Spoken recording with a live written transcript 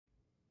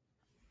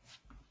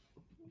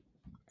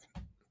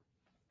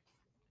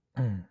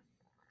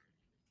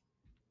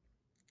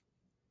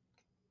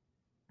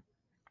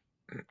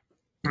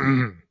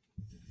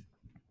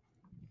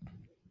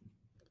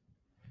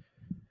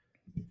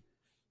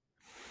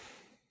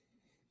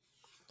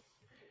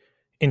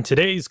In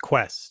today's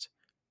quest,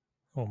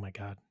 oh my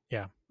god,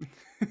 yeah.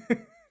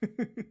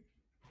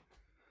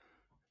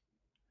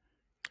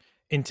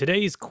 In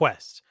today's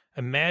quest,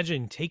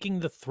 imagine taking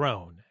the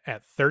throne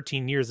at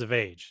 13 years of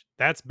age.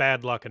 That's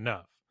bad luck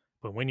enough.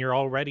 But when you're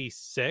already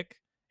sick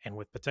and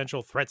with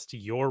potential threats to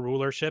your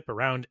rulership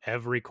around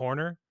every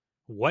corner,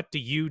 what do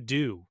you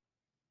do?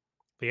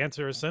 The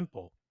answer is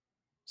simple: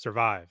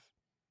 survive.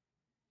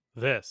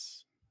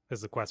 This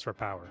is the quest for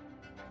power.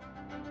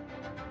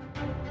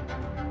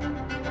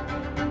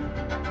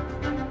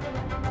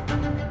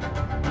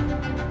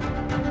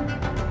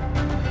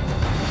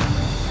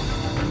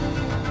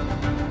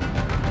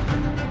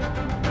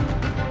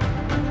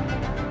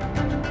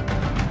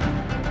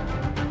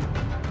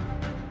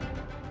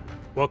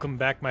 Welcome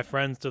back, my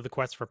friends, to the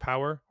Quest for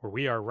Power, where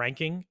we are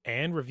ranking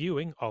and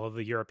reviewing all of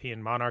the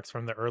European monarchs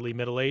from the early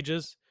Middle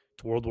Ages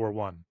to World War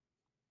I.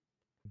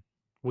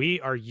 We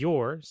are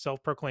your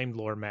self-proclaimed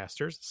lore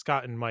masters,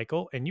 Scott and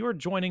Michael, and you are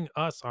joining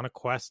us on a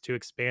quest to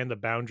expand the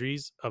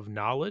boundaries of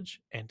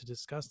knowledge and to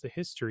discuss the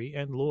history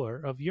and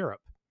lore of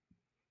Europe.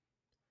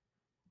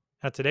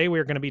 Now, today we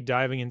are going to be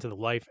diving into the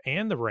life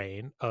and the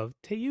reign of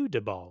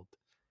Theudebald.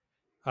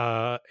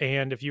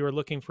 And if you are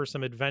looking for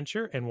some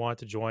adventure and want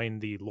to join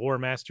the Lore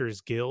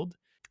Masters Guild,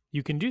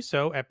 you can do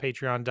so at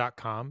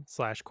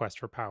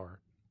patreon.com/questforpower.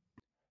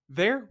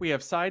 There, we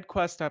have side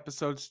quest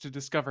episodes to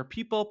discover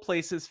people,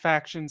 places,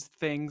 factions,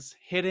 things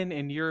hidden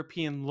in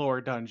European lore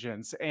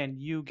dungeons, and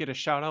you get a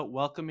shout out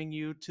welcoming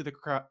you to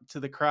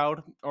the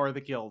crowd or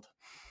the guild.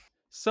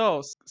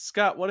 So,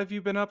 Scott, what have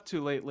you been up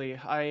to lately?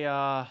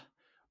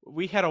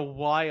 We had a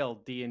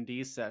wild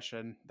D&D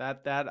session.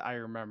 That I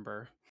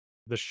remember.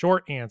 The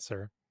short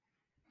answer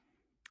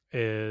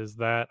is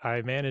that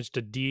I managed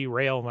to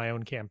derail my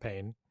own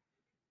campaign.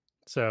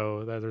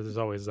 So there's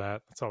always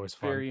that. It's always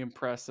fun. Very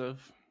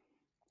impressive.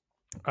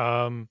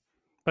 But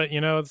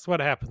it's what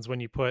happens when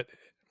you put.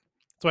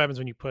 It's what happens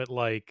when you put,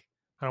 like,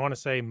 I don't want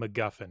to say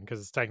MacGuffin because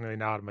it's technically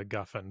not a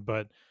MacGuffin,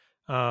 but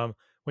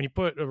when you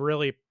put a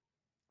really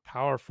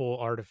powerful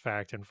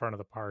artifact in front of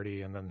the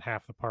party, and then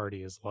half the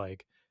party is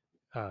like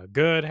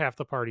good, half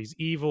the party's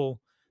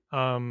evil.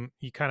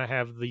 You kind of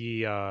have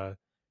the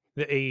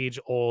age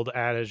old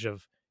adage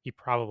of you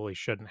probably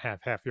shouldn't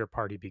have half your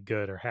party be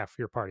good or half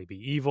your party be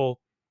evil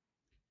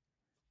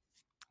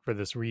for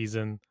this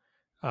reason.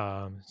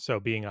 So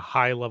being a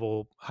high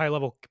level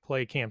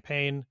play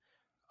campaign,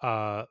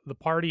 the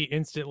party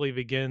instantly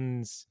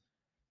begins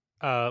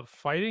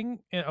fighting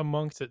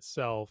amongst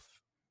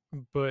itself,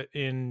 but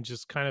in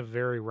just kind of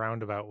very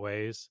roundabout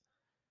ways.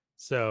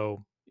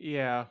 So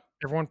Yeah,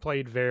 everyone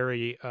played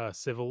very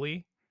civilly.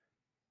 it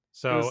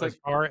So was like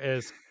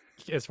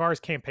as far as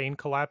campaign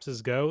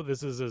collapses go,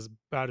 this is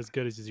about as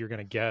good as you're going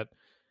to get.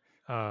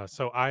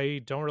 So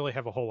I don't really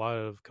have a whole lot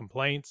of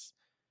complaints,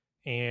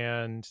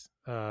 and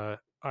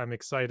I'm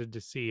excited to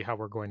see how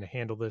we're going to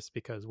handle this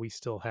because we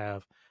still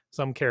have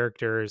some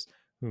characters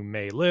who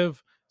may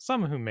live,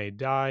 some who may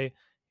die,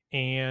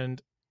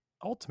 and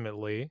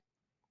ultimately,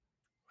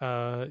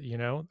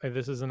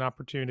 this is an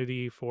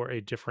opportunity for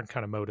a different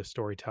kind of mode of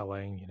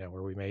storytelling.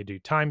 Where we may do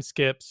time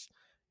skips,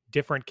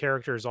 different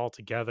characters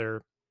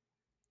altogether.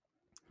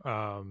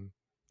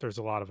 There's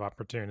a lot of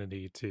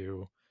opportunity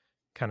to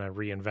kind of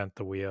reinvent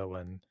the wheel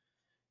and,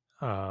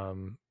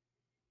 um,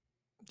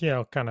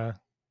 kind of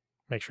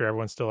make sure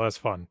everyone still has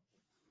fun.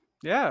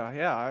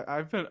 yeah.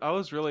 I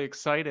was really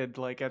excited.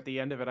 Like at the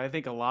end of it, I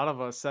think a lot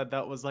of us said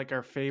that was like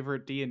our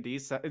favorite D&D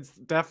set. It's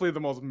definitely the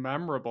most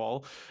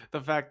memorable.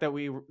 The fact that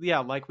we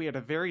had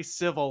a very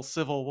civil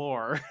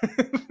war,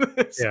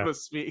 so Yeah. to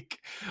speak.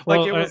 Like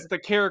Well, it was the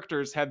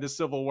characters had the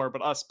civil war,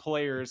 but us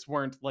players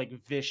weren't like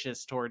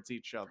vicious towards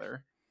each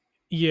other.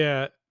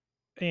 yeah,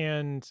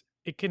 and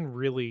it can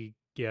really,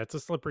 yeah, it's a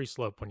slippery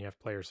slope when you have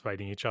players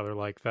fighting each other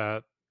like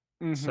that.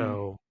 Mm-hmm.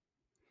 So,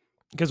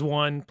 because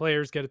one,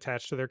 players get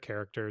attached to their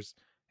characters,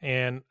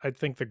 and I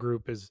think the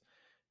group is,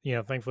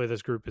 thankfully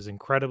this group is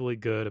incredibly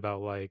good about,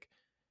 like,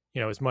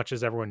 as much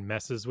as everyone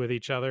messes with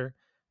each other,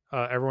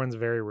 everyone's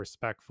very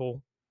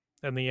respectful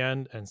in the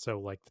end. And so,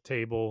 like, the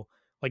table,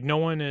 like, no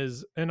one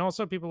is, and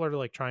also people are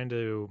like trying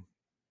to,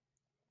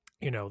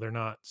 they're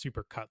not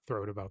super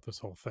cutthroat about this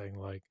whole thing.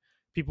 Like,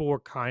 people were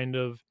kind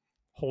of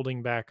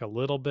holding back a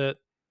little bit.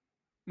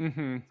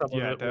 Mm-hmm. Some of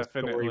Yeah, it was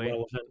story definitely.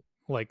 relevant,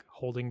 like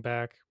holding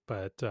back,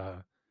 but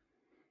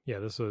yeah,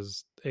 this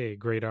was a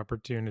great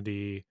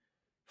opportunity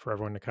for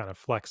everyone to kind of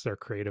flex their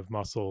creative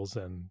muscles.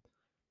 And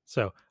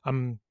so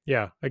I'm,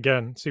 yeah,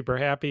 again, super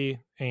happy.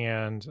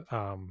 And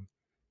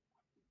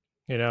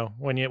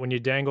when you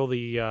dangle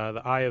the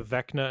eye of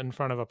Vecna in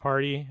front of a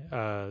party,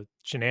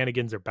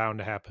 shenanigans are bound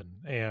to happen,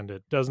 and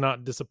it does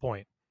not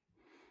disappoint.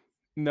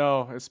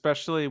 No,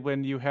 especially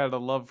when you had a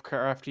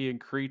Lovecraftian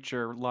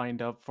creature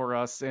lined up for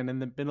us and in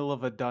the middle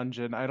of a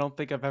dungeon. I don't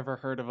think I've ever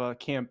heard of a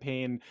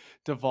campaign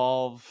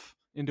devolve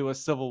into a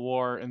civil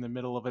war in the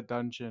middle of a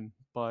dungeon.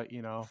 But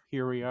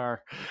here we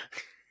are.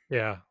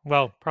 Yeah.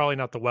 Well, probably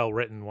not the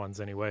well-written ones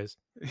anyways.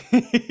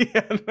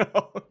 Yeah,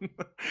 no,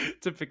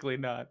 typically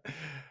not.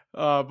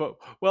 But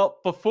well,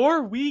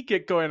 before we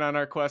get going on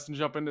our quest and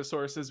jump into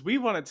sources, we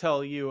want to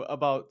tell you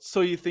about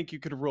So You Think You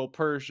Could Rule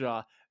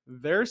Persia.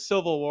 There's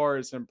civil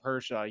wars in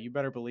Persia. You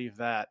better believe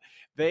that.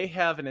 They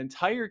have an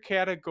entire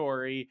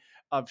category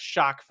of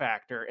shock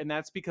factor, and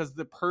that's because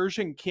the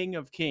Persian king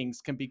of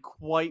kings can be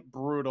quite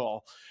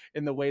brutal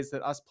in the ways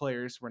that us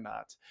players were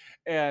not.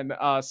 And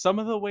some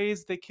of the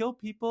ways they kill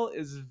people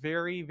is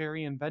very,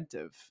 very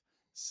inventive.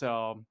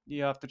 So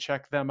you have to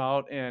check them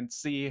out and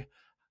see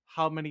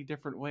how many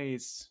different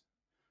ways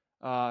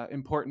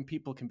important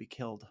people can be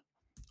killed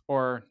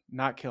or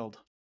not killed.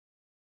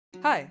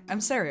 Hi, I'm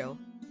Serial,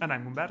 And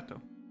I'm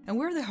Umberto. and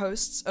we're the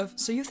hosts of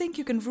So You Think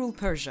You Can Rule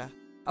Persia,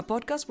 a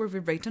podcast where we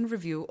rate and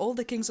review all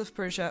the kings of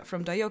Persia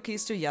from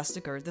Diocles to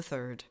Yazdegerd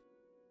III.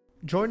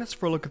 Join us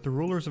for a look at the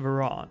rulers of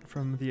Iran,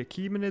 from the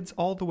Achaemenids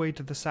all the way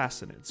to the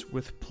Sassanids,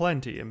 with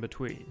plenty in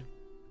between.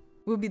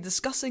 We'll be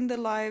discussing the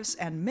lives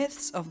and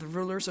myths of the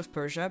rulers of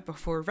Persia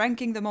before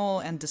ranking them all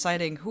and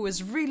deciding who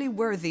is really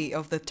worthy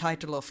of the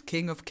title of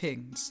King of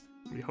Kings.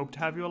 We hope to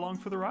have you along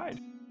for the ride.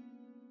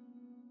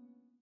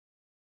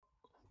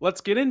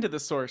 Let's get into the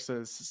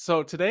sources.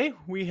 So today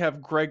we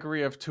have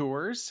Gregory of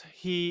Tours.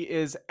 He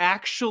is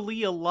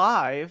actually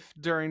alive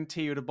during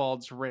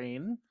Theudebald's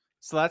reign.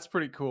 So that's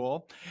pretty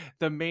cool.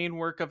 The main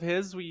work of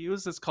his we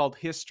use is called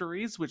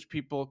Histories, which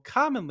people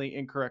commonly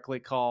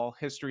incorrectly call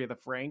History of the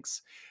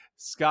Franks.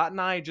 Scott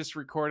and I just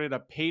recorded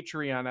a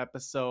Patreon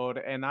episode,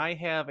 and I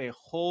have a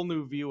whole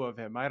new view of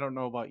him. I don't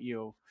know about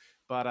you,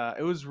 but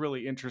it was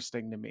really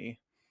interesting to me.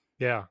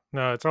 Yeah.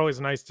 No, it's always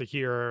nice to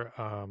hear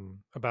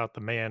about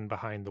the man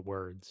behind the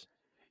words.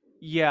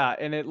 Yeah,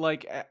 and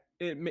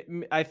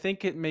I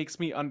think it makes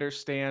me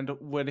understand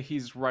when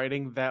he's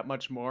writing that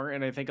much more,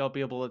 and I think I'll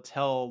be able to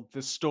tell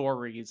the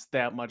stories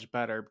that much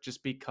better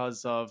just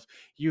because of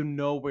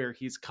where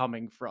he's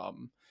coming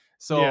from. Yeah.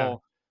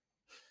 So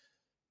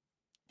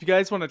if you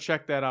guys want to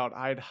check that out,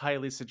 I'd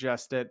highly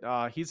suggest it.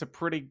 He's a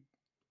pretty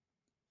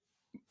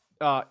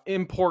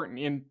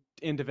important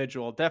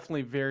individual,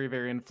 definitely very,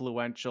 very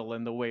influential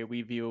in the way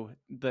we view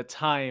the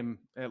time,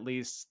 at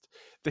least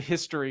the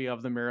history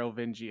of the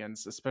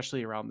Merovingians,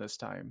 especially around this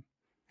time.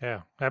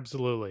 Yeah,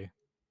 absolutely.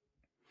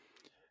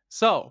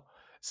 So,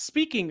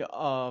 speaking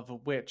of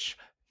which,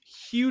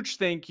 huge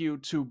thank you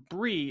to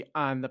Bree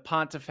on the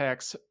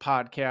Pontifex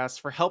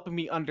podcast for helping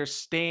me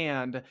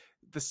understand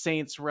the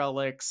saints'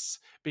 relics,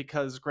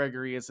 because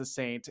Gregory is a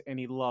saint and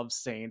he loves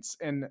saints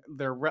and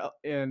their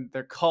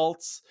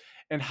cults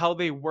and how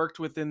they worked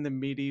within the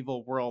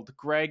medieval world.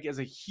 Greg is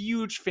a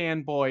huge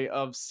fanboy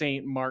of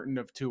Saint Martin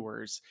of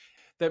Tours.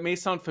 That may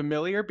sound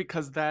familiar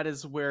because that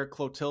is where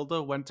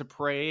Clotilda went to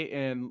pray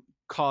and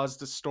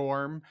caused a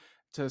storm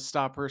to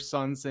stop her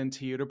sons and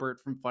Theudebert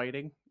from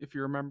fighting, if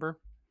you remember.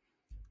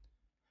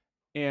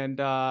 And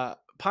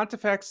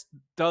Pontifex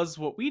does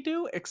what we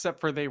do,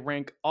 except for they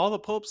rank all the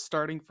popes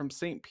starting from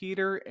St.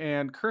 Peter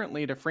and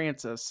currently to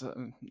Francis,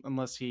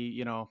 unless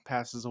he,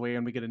 passes away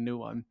and we get a new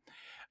one.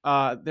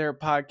 Their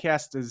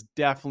podcast is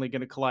definitely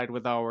going to collide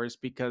with ours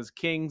because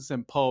kings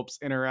and popes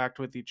interact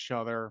with each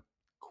other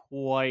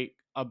quite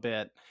a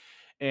bit.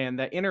 And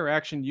that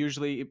interaction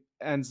usually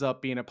ends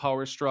up being a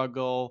power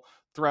struggle,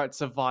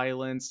 threats of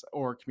violence,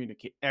 or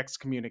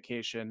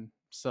excommunication.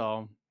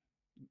 So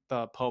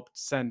the Pope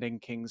sending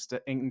kings to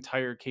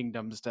entire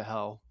kingdoms to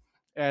hell,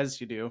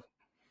 as you do.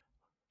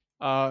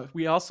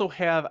 We also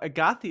have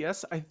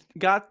Agathias.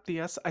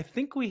 I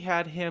think we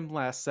had him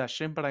last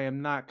session, but I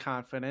am not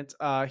confident.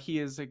 He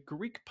is a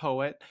Greek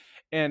poet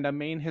and a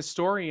main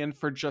historian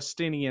for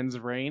Justinian's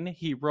reign.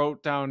 He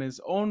wrote down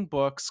his own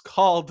books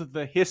called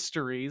the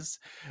Histories.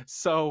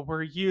 So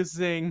we're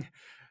using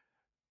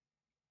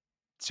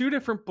two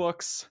different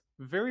books,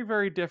 very,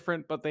 very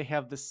different, but they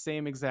have the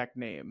same exact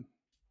name.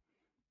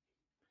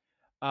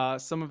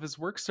 Some of his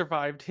work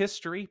survived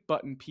history,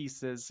 but in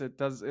pieces.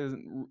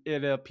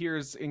 It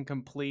appears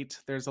incomplete.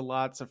 There's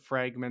lots of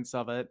fragments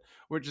of it,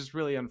 which is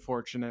really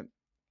unfortunate.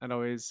 I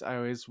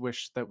always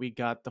wish that we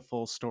got the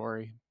full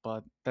story,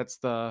 but that's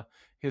the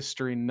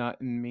history nut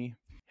in me.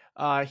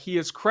 He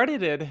is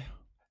credited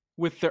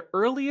with the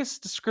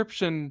earliest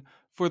description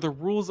for the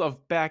rules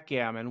of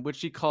backgammon,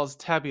 which he calls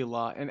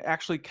tabula, and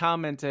actually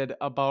commented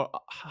about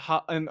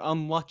an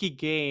unlucky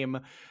game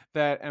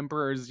that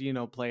Emperor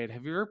Zeno played.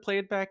 Have you ever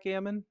played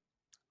backgammon?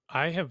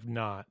 I have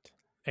not,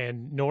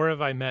 and nor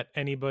have I met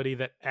anybody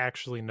that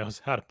actually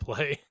knows how to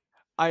play.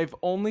 I've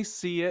only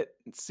seen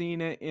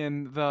it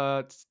in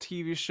the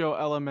TV show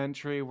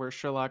Elementary, where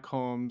Sherlock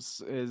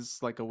Holmes is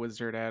like a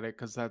wizard at it,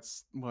 because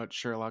that's what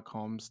Sherlock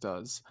Holmes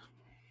does.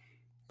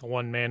 The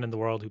one man in the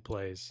world who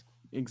plays.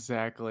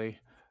 Exactly.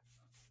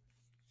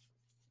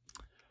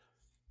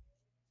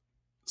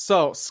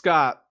 So,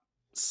 Scott,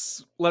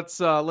 let's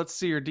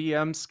see your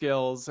DM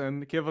skills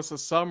and give us a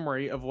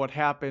summary of what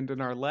happened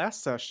in our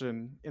last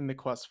session in the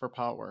quest for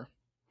power.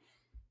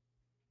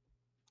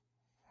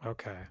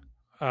 Okay.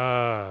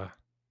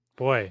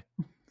 Boy.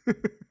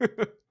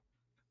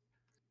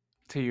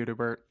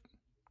 Theudebald.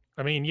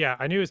 I mean, yeah,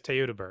 I knew it was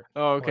Theudebald.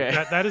 Oh, Like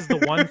okay. that is the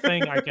one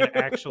thing I can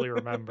actually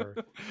remember.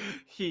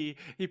 He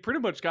pretty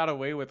much got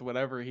away with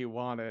whatever he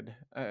wanted,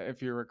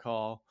 if you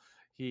recall.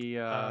 He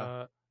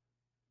Uh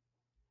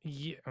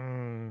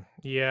yeah,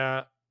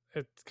 yeah,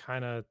 it's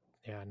kind of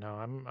yeah, no,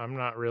 I'm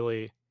not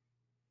really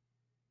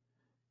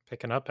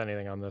picking up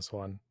anything on this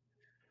one.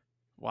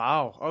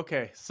 Wow.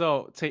 Okay.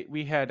 So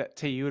we had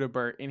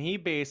Teudebert, and he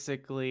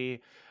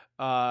basically,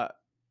 uh,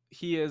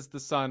 he is the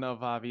son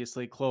of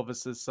obviously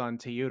Clovis's son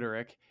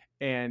Teuderic,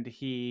 and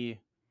he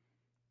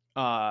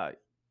uh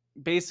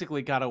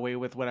basically got away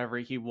with whatever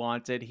he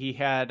wanted. He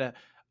had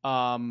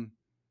um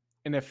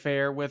an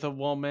affair with a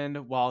woman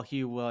while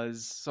he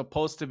was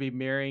supposed to be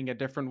marrying a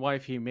different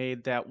wife. He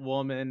made that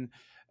woman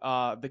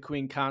the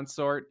queen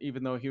consort,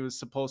 even though he was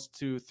supposed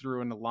to,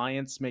 through an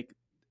alliance, make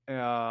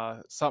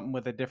something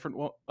with a different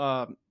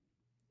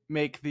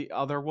make the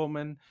other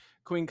woman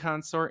queen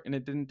consort, and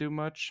it didn't do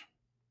much.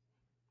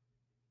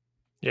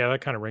 Yeah,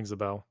 that kind of rings a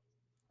bell.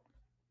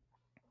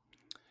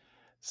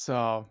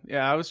 So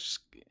yeah, I was just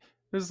it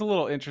was a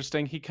little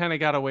interesting. He kind of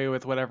got away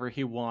with whatever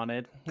he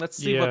wanted. Let's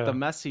see what the Yeah,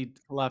 mess he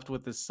left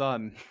with his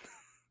son.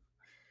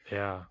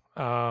 yeah.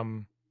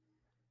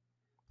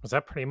 Was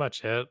that pretty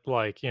much it?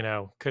 Like,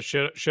 cuz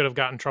should have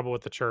gotten in trouble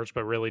with the church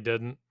but really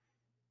didn't.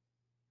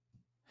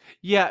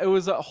 Yeah, it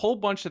was a whole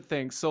bunch of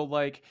things. So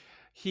like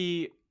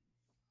he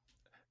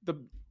the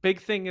big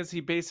thing is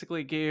he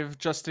basically gave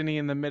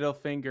Justinian the middle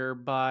finger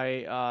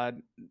by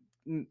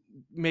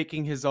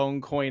making his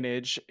own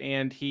coinage,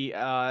 and he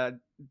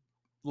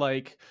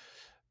like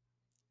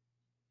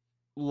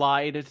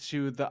lied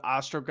to the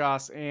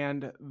Ostrogoths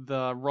and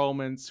the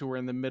Romans, who were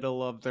in the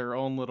middle of their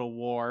own little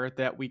war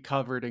that we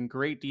covered in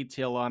great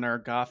detail on our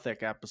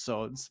Gothic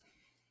episodes,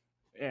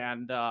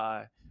 and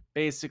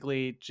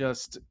basically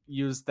just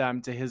used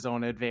them to his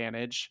own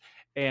advantage.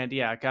 And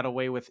yeah, got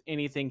away with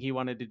anything he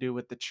wanted to do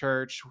with the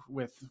church,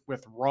 with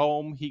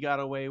Rome. He got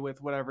away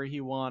with whatever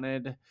he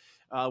wanted,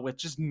 with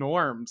just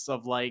norms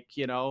of, like,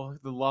 the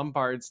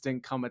Lombards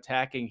didn't come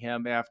attacking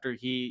him after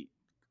he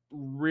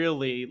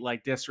really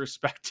like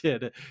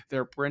disrespected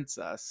their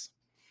princess.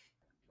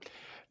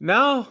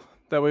 Now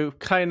that we've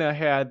kind of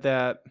had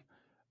that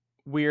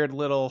weird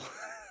little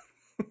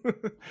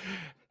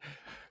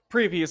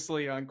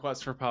previously on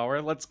Quest for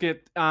Power, let's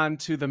get on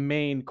to the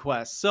main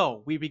quest.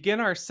 So we begin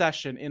our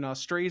session in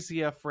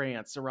Austrasia,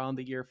 France, around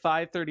the year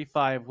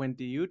 535, when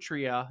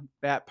Deutria,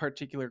 that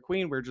particular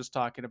queen we're just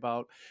talking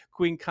about,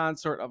 queen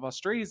consort of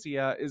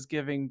Austrasia, is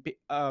giving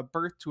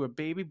birth to a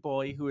baby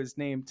boy who is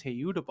named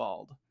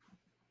Theudebald.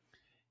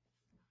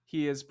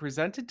 He is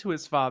presented to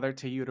his father,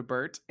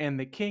 Theudebert, and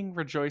the king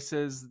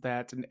rejoices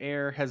that an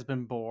heir has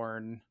been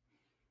born.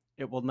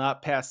 It will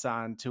not pass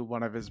on to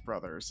one of his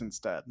brothers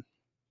instead.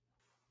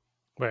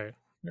 Wait.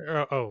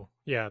 Oh,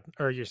 yeah.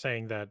 Or you're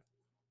saying that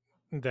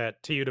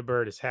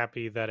Theudebert is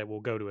happy that it will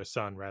go to his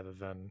son rather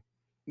than.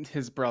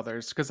 His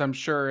brothers, because I'm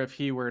sure if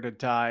he were to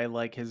die,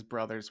 like, his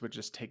brothers would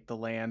just take the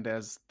land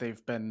as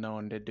they've been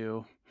known to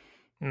do.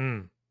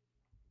 Mm,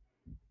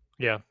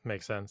 yeah,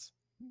 makes sense.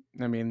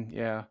 I mean,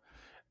 yeah.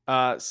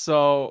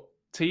 So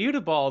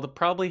Theudebald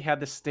probably had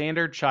the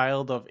standard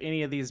child of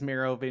any of these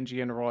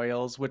Merovingian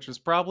royals, which was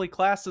probably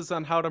classes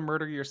on how to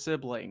murder your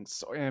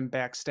siblings and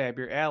backstab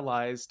your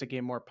allies to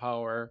gain more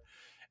power,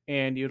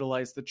 and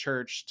utilize the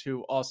church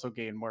to also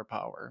gain more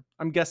power.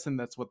 I'm guessing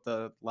that's what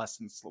the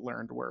lessons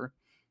learned were.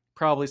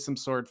 Probably some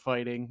sword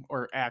fighting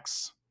or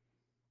axe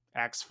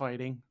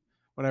fighting,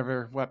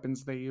 whatever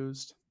weapons they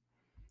used.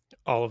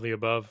 All of the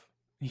above.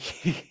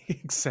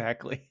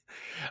 Exactly.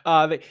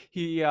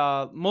 He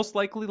most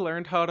likely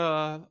learned how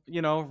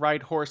to,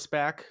 ride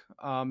horseback.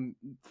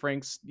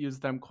 Franks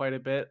used them quite a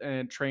bit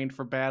and trained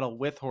for battle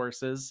with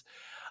horses.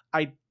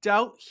 I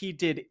doubt he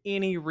did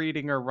any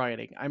reading or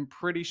writing. I'm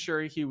pretty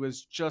sure he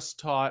was just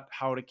taught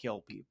how to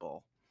kill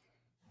people.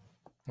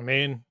 I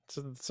mean,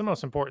 it's the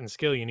most important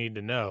skill you need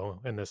to know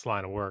in this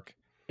line of work.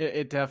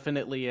 It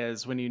definitely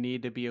is when you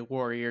need to be a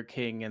warrior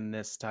king in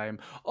this time.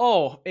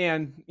 Oh,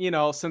 and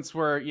since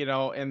we're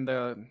in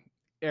the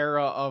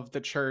era of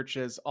the church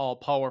is all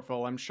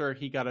powerful, I'm sure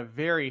he got a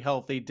very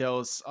healthy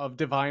dose of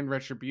divine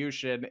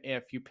retribution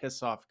if you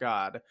piss off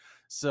God.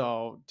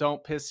 So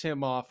don't piss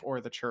him off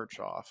or the church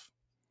off.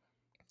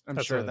 I'm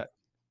That's sure a that,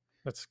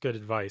 that's good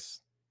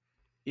advice.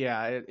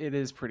 yeah, it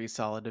is pretty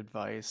solid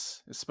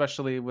advice,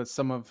 especially with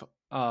some of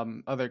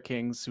other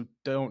kings who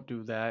don't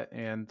do that,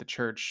 and the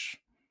church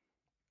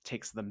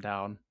takes them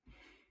down.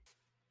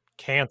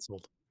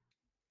 Canceled.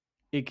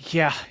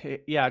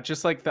 Yeah,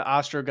 just like the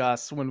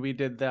Ostrogoths when we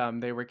did them,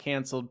 they were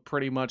canceled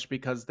pretty much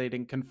because they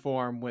didn't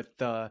conform with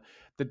the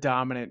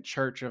dominant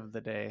church of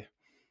the day.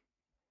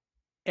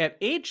 At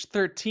age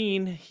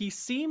 13, he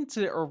seemed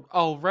to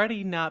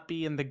already not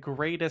be in the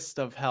greatest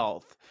of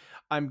health.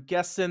 I'm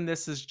guessing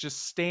this is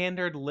just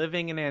standard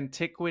living in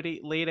antiquity,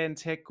 late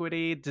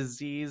antiquity,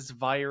 disease,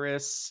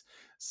 virus,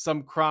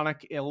 some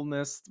chronic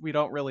illness. We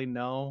don't really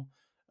know.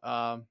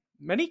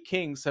 Many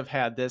kings have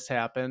had this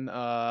happen.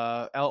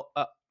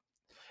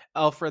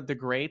 Alfred the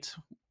Great.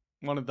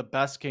 one of the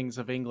best kings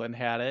of England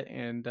had it,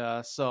 and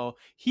so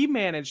he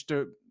managed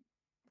to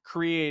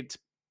create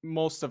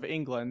most of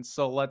England.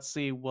 So let's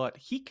see what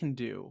he can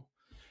do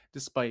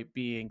despite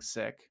being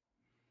sick.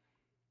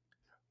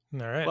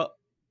 All right.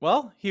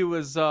 Well, he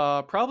was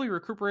probably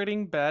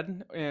recuperating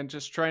bed and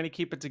just trying to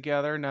keep it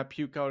together, not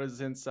puke out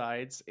his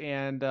insides.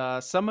 And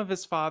some of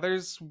his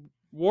father's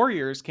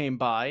warriors came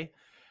by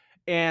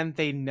and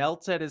they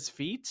knelt at his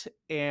feet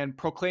and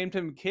proclaimed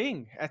him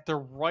king at the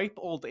ripe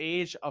old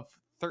age of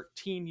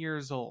 13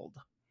 years old.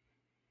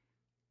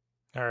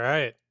 All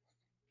right.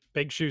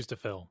 Big shoes to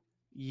fill.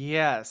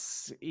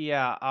 Yes,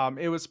 yeah.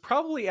 It was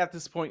probably at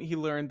this point he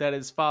learned that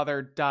his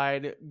father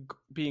died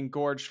being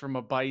gorged from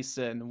a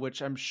bison,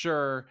 which I'm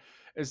sure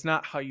is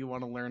not how you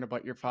want to learn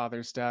about your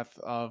father's death.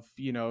 Of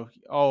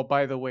oh,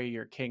 by the way,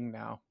 you're king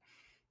now.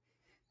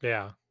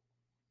 Yeah.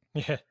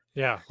 Yeah.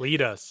 Yeah.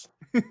 Lead us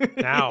Yeah,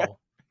 now.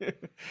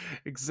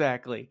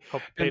 exactly.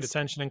 Hope you And paid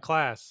attention in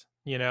class,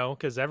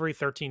 because every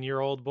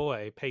 13-year-old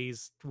boy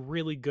pays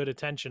really good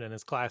attention in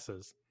his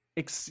classes.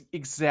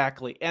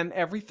 exactly, and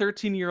every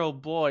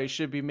 13-year-old boy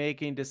should be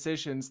making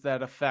decisions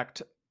that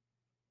affect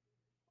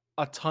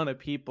a ton of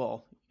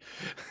people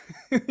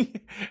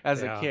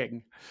as a Yeah.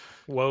 king.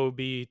 Woe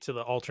be to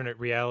the alternate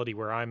reality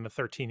where I'm a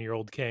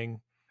 13-year-old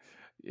king.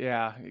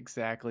 Yeah,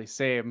 exactly.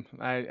 Same.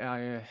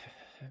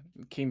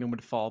 Kingdom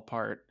would fall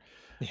apart.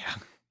 Yeah.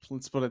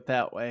 Let's put it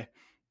that way.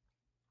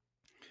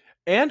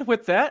 And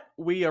with that,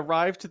 we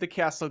arrive to the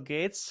castle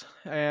gates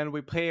and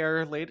we pay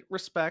our late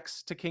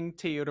respects to King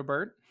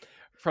Theudebald.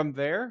 From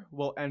there,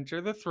 we'll enter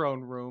the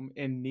throne room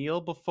and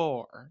kneel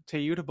before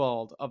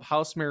Theudebald of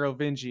House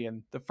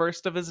Merovingian, the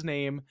first of his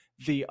name,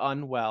 the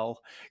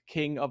Unwell,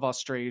 King of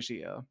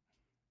Austrasia.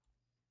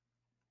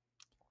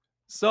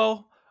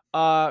 So,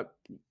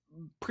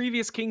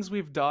 previous kings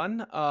we've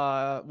done,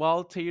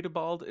 while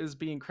Theudebald is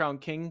being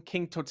crowned king,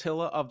 King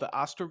Totila of the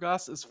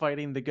Ostrogoths is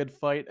fighting the good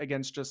fight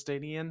against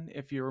Justinian.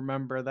 If you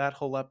remember that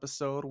whole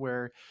episode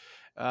where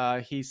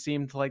he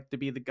seemed like to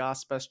be the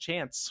Goths' best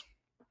chance.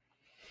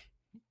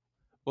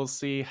 We'll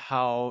see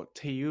how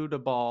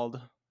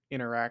Theudebald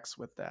interacts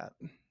with that.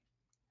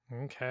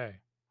 Okay.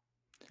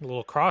 A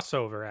little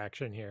crossover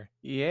action here.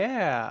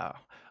 Yeah.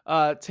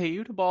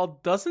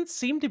 Theudebald doesn't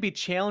seem to be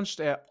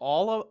challenged at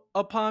all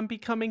upon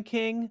becoming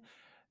king,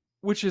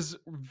 which is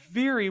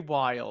very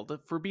wild.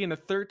 For being a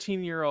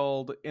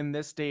 13-year-old in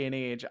this day and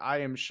age, I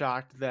am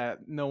shocked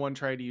that no one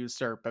tried to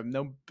usurp him.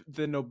 No,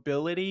 the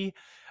nobility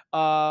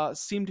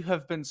seemed to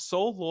have been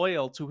so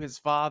loyal to his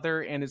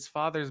father and his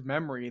father's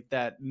memory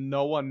that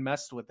no one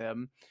messed with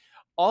him.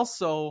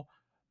 Also,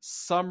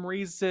 some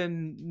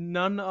reason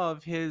none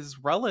of his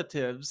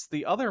relatives,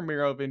 the other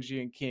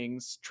Merovingian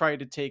kings, try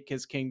to take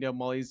his kingdom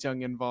while he's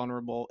young and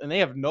vulnerable, and they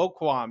have no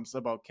qualms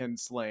about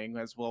kinslaying,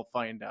 as we'll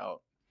find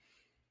out.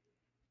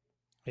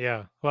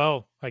 Yeah.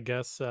 Well, I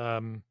guess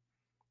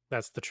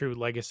that's the true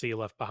legacy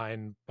left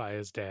behind by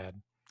his dad.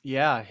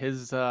 Yeah,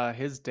 his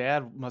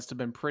dad must have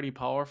been pretty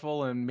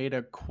powerful and made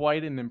a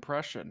quite an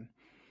impression.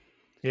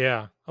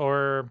 Yeah.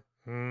 Or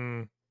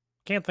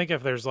can't think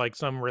if there's like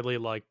some really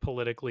like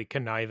politically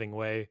conniving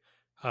way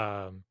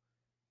to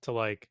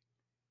like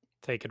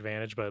take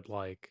advantage, but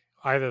like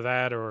either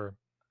that or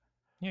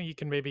you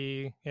can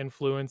maybe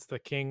influence the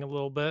king a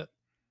little bit.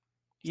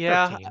 He's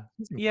Yeah, 13.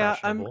 He's yeah,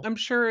 I'm impressionable. I'm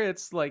sure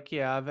it's like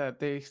that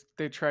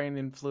they try and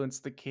influence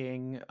the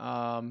king.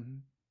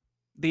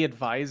 The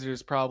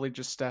advisors probably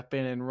just step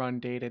in and run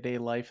day-to-day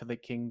life of the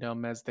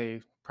kingdom as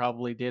they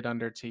probably did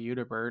under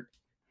Teudebert.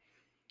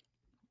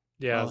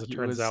 Yeah, Well, as it he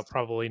turns was out,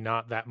 probably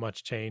not that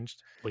much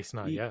changed, at least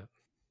not y- yet.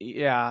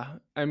 yeah,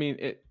 I mean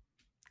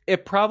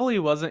it probably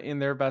wasn't in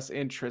their best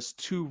interest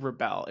to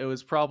rebel. It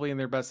was probably in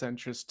their best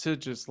interest to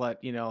just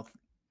let,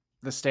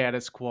 the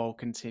status quo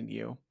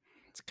continue.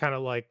 It's kind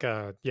of like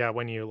yeah,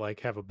 when you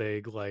like have a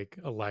big like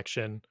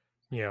election,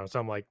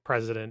 some like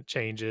president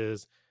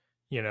changes,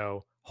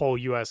 whole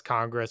US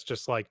Congress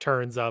just like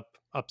turns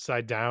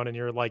upside down and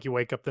you're like you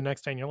wake up the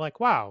next day and you're like,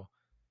 "Wow,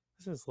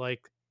 this is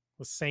like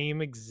the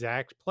same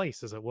exact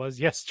place as it was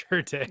Y-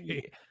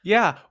 yesterday."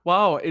 Yeah,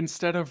 wow,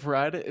 instead of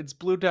red, it's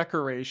blue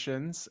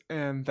decorations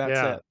and that's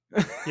Yeah.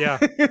 it.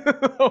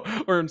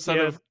 Yeah. Or instead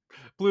Yeah. of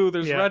blue,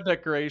 there's Yeah. red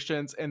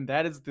decorations and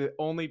that is the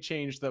only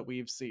change that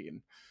we've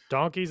seen.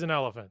 Donkeys and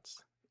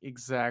elephants.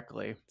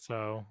 Exactly.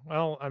 So,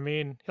 well, I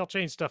mean, he'll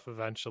change stuff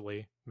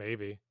eventually,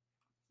 maybe.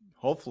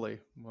 Hopefully.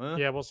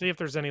 Yeah, we'll see if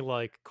there's any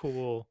like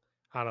cool,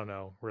 I don't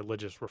know,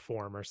 religious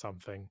reform or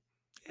something.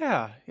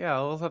 Yeah,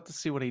 we'll have to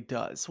see what he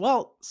does.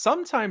 Well,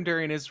 sometime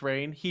during his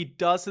reign, he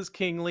does his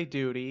kingly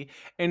duty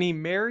and he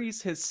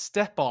marries his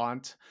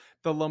step-aunt,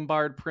 the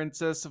Lombard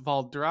princess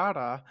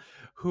Valdrada,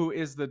 who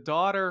is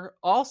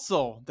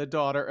also the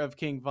daughter of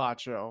King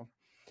Vacho,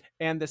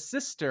 and the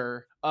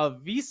sister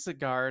of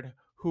Visigard,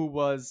 who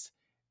was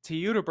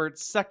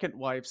Teudebert's second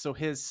wife, so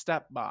his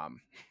stepmom.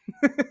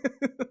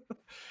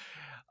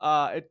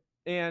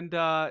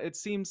 It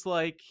seems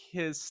like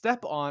his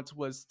step-aunt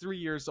was 3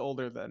 years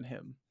older than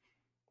him.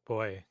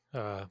 Boy,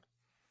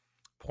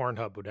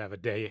 Pornhub would have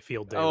a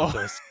field day with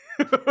Oh.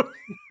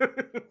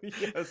 this.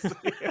 Yes.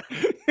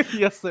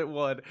 Yes, it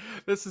would.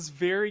 This is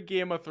very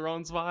Game of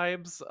Thrones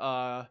vibes,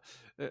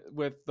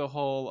 with the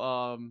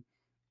whole,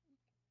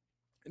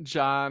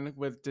 Jon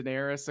with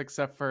Daenerys,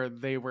 except for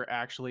they were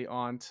actually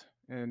aunt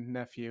and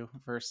nephew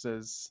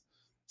versus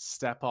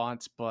step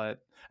aunt, but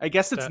I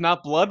guess it's That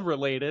not blood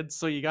related,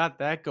 so you got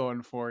that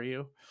going for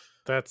you.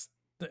 that's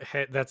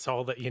that's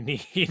all that you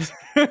need.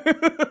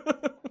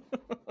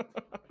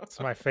 It's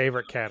my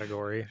favorite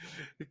category.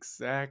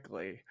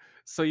 Exactly.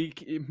 So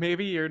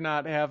maybe you're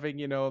not having,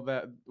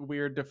 that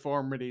weird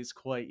deformities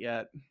quite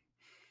yet.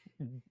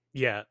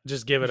 Yeah,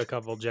 just give it a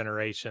couple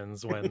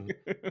generations when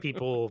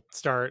people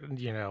start,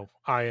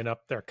 eyeing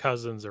up their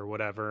cousins or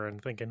whatever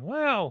and thinking,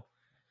 well,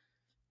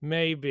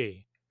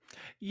 maybe.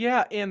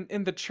 Yeah, and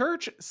the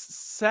church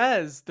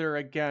says they're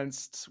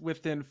against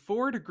within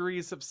 4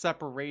 degrees of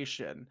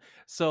separation.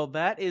 So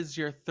that is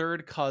your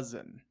third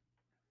cousin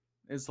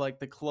is like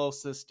the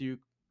closest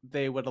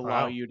they would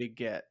allow Wow. you to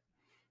get.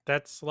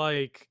 That's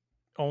like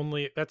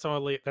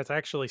that's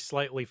actually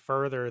slightly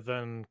further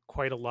than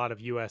quite a lot of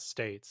US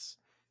states.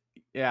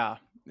 Yeah.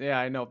 Yeah,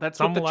 I know. That's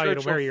what Some the allow you to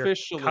church marry your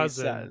officially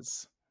cousin.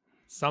 says.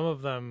 Some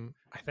of them,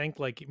 I think,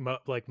 like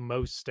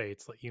most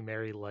states let you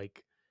marry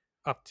like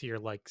up to your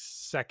like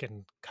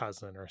second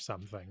cousin or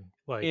something.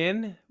 Like,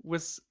 In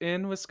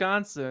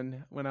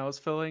Wisconsin, when I was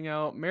filling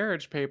out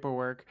marriage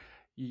paperwork,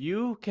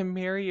 you can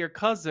marry your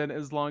cousin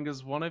as long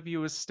as one of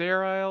you is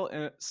sterile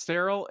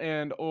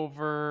and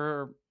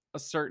over a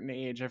certain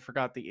age. I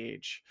forgot the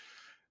age.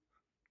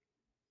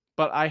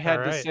 But I all had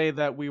to right. say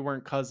that we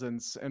weren't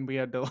cousins and we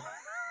had to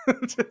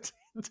to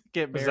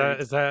get Is married. that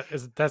is that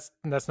is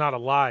that's not a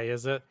lie,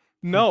 is it?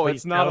 No, Please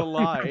it's not a tell.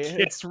 lie. I'm kidding.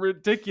 It's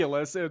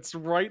ridiculous. It's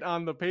right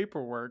on the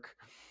paperwork.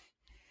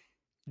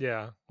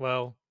 Yeah.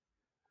 Well,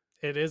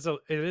 it is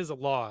a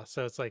law,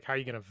 so it's like how are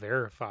you going to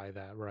verify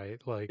that,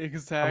 right? Like unless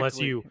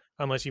Exactly. you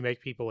unless you make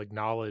people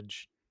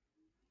acknowledge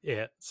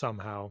it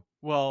somehow.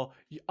 Well,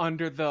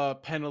 under the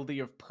penalty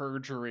of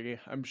perjury,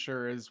 I'm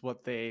sure is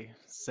what they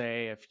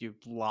say if you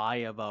lie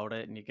about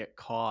it and you get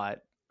caught.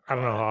 I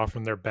don't know But how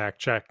often they're back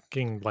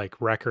checking like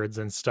records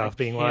and I stuff,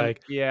 being can't.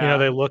 like, Yeah.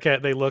 they look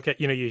at,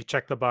 you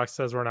check the box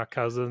says we're not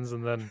cousins,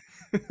 and then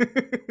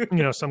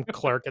some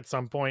clerk at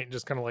some point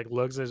just kind of like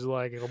looks at you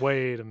like,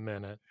 wait a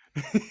minute,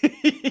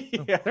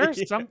 Yeah, there's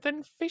yeah,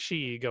 something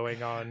fishy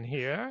going on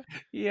here.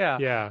 yeah.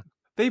 Yeah.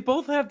 They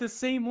both have the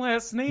same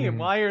last name. Mhm.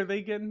 Why are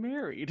they getting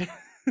married?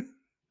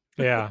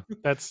 Yeah.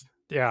 That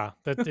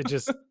it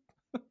just,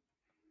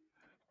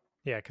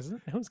 yeah, because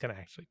who's gonna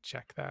actually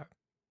check that?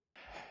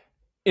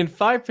 In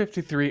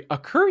 553, a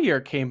courier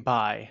came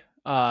by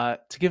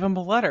to give him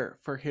a letter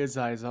for his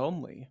eyes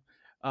only.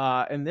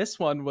 And this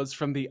one was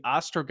from the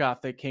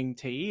Ostrogothic king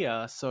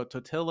Teia, so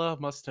Totila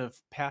must have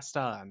passed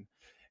on.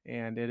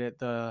 And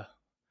the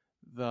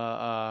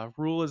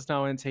rule is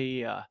now in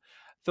Teia.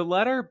 The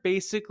letter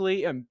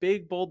basically, in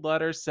big bold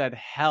letters, said,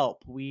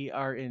 "Help! We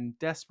are in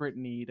desperate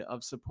need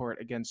of support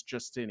against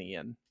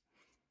Justinian."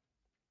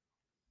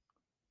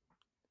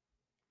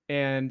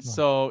 And Hmm.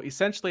 so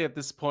essentially at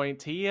this point,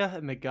 Tia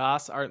and the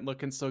Goths aren't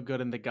looking so good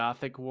in the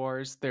Gothic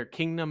Wars. Their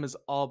kingdom is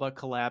all but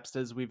collapsed,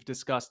 as we've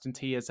discussed in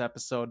Tia's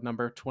episode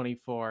number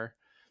 24.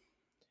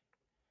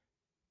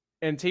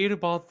 And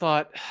Theudebald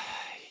thought,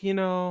 you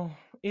know,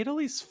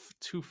 Italy's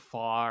too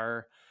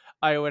far.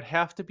 I would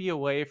have to be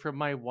away from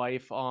my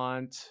wife,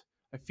 aunt.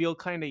 I feel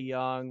kind of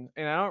young,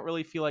 and I don't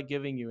really feel like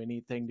giving you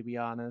anything, to be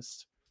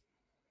honest.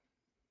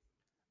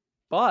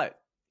 But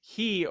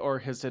he or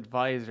his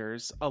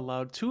advisors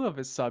allowed 2 of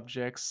his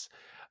subjects,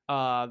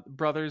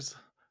 brothers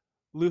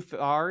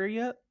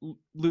Lutarius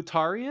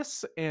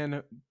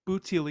and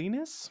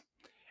Butilinus,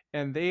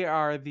 and they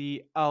are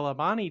the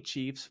Alemanni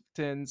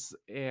chieftains,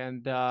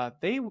 and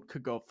they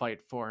could go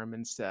fight for him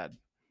instead.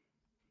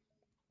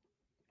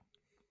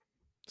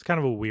 It's kind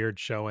of a weird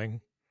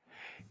showing,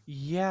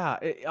 Yeah.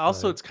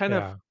 Also, but it's kind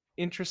of yeah.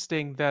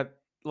 interesting that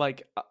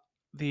like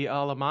the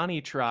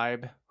Alemanni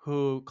tribe,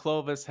 who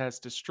Clovis has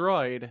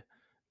destroyed,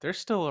 they're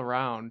still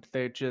around.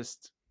 They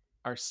just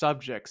are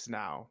subjects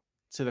now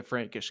to the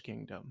Frankish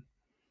kingdom.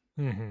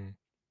 Hmm.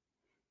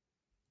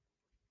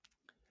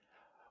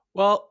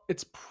 Well,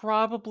 it's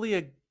probably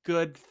a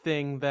good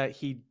thing that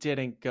he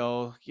didn't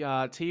go.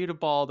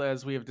 Theudebald,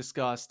 as we have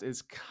discussed,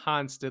 is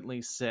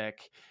constantly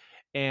sick,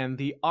 and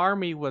the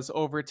army was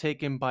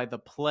overtaken by the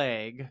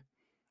plague.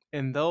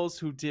 And those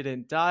who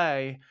didn't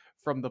die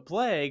from the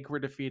plague were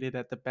defeated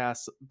at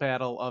the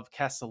Battle of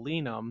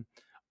Casilinum,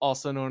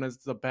 also known as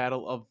the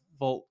Battle of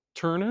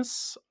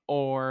Volturnus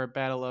or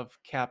Battle of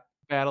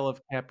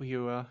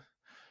Capua.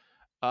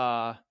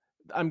 Uh,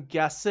 I'm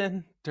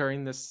guessing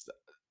during this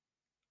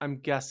I'm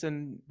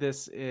guessing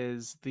this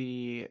is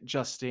the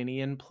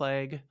Justinian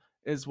plague,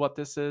 is what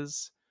this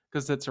is,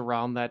 because it's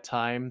around that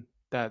time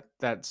that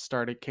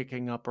started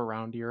kicking up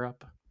around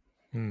Europe,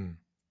 Hmm.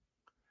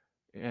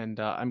 and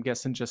I'm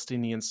guessing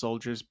Justinian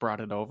soldiers brought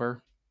it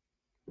over.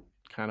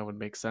 Kind of would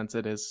make sense.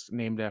 It is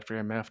named after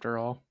him, after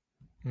all.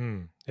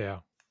 Hmm. Yeah.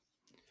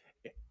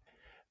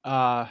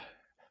 Uh,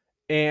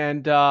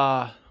 and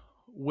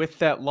with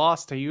that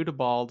loss,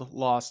 Theudebald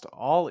lost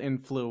all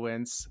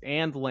influence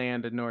and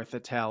land in North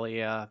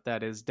Italia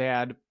that his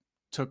dad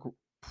took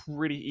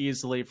pretty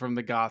easily from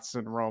the Goths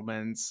and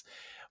Romans,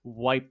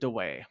 wiped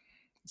away.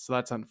 So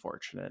that's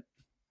unfortunate.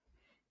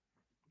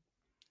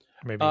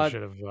 Maybe you Uh,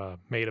 should have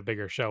made a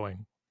bigger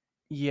showing.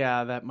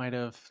 yeah, that might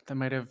have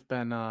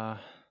been a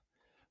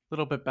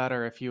little bit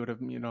better if you would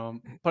have,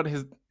 but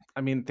his. I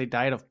mean, they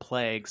died of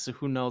plague, so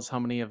who knows how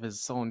many of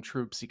his own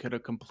troops he could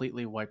have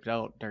completely wiped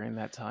out during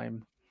that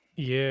time.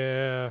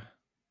 Yeah,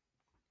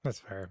 that's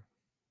fair.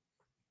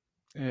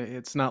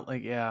 It's not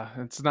like,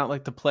 it's not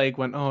like the plague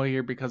went, oh,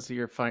 here because of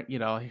your fight,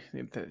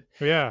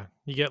 Yeah,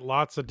 you get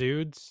lots of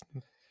dudes.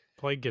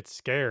 Plague gets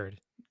scared.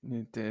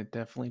 it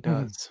definitely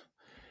does.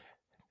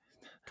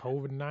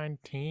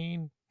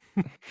 COVID-19,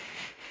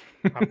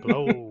 I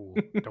blow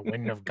the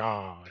wind of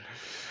God.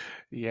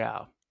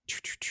 Yeah.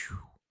 Choo-choo-choo.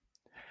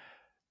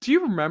 Do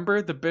you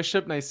remember the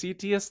Bishop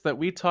Nicetius that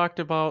we talked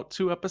about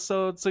 2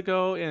 episodes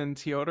ago in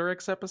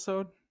Theodoric's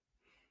episode?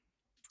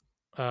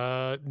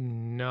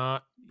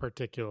 Not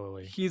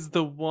particularly. He's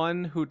the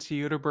one who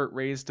Theudebert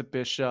raised a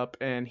bishop,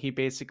 and he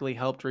basically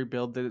helped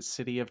rebuild the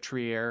city of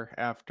Trier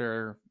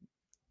after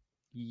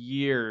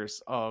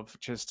years of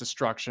just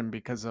destruction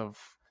because of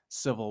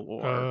civil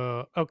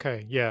war.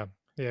 Okay, yeah.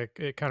 Yeah,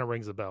 it kind of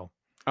rings a bell.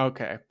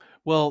 Okay.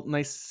 Well,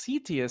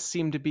 Nicetius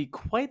seemed to be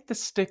quite the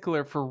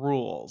stickler for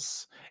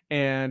rules.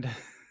 And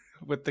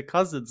with the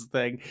cousins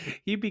thing,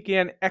 he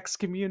began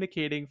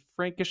excommunicating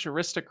Frankish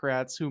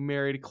aristocrats who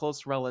married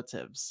close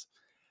relatives.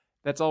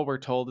 That's all we're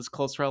told is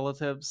close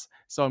relatives.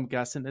 So I'm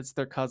guessing it's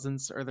their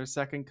cousins or their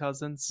second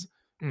cousins,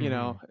 Hmm.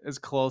 as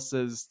close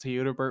as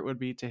Theudebert would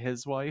be to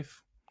his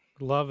wife.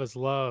 Love is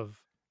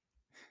love.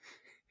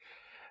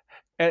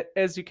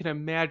 As you can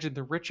imagine,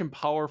 the rich and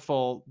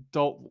powerful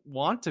don't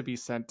want to be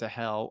sent to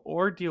hell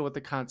or deal with the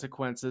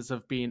consequences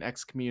of being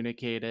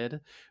excommunicated,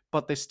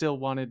 but they still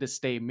wanted to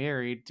stay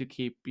married to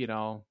keep,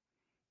 Yeah,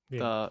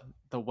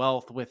 the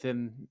wealth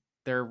within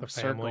their the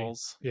family.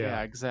 circles. Yeah.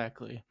 Yeah,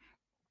 exactly.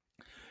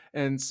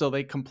 And so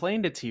they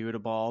complained to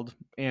Theudebald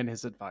and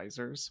his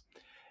advisors,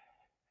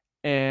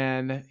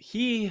 and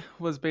he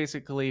was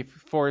basically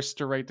forced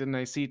to write to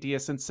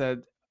Nicetius and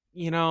said,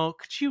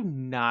 could you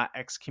not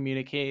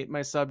excommunicate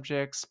my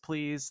subjects,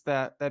 please?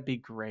 That'd be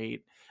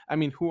great. I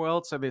mean, who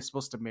else are they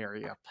supposed to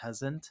marry? A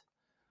peasant?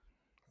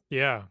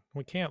 Yeah,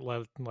 we can't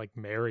let like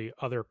marry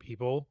other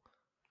people.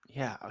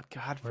 Yeah,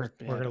 God We're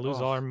forbid. gonna lose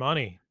Oh, all our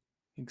money.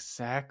 Well,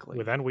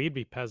 exactly. then we'd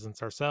be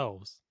peasants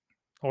ourselves,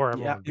 or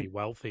everyone Yeah, would be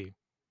wealthy.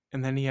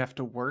 and then you have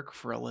to work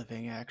for a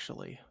living.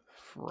 Actually,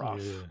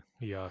 rough. Ugh,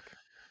 yuck.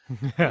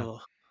 Yeah.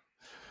 Ugh.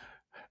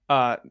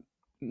 Uh,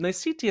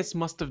 Nicetius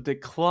must have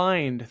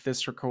declined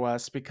this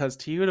request because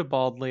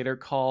Theudebald later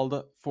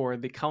called for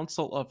the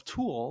Council of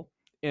Toul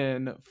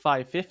in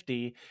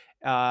 550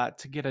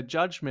 to get a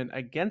judgment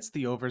against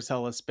the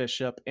overzealous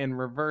bishop and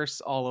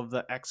reverse all of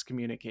the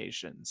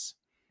excommunications.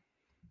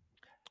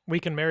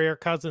 We can marry our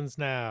cousins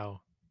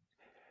now.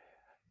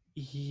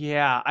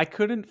 Yeah, I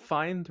couldn't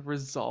find the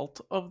result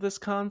of this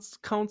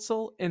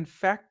council. In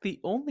fact,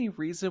 the only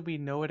reason we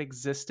know it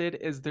existed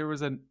is there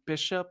was a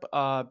bishop,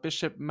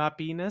 Bishop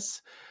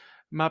Mapinius,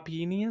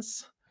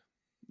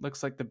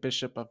 looks like the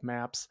bishop of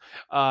maps.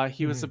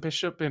 He was a Mhm.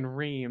 bishop in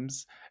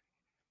Reims,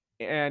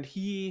 and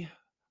he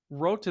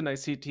wrote to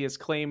Nicetius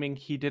claiming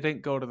he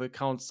didn't go to the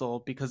council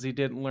because he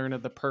didn't learn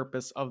of the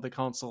purpose of the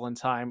council in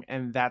time,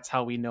 and that's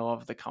how we know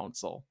of the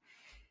council.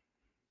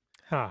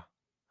 Huh.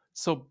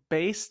 So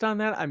based on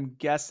that, I'm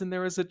guessing there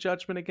was a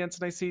judgment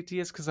against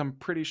Nicetius because I'm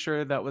pretty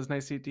sure that was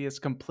Nicetius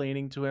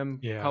complaining to him,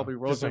 Yeah. probably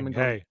wrote Just to him saying, and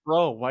goes, hey,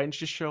 "Bro, why didn't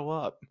you show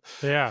up?"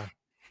 yeah,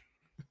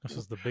 this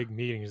was the big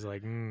meeting. He's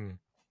like,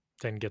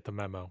 didn't get the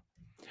memo.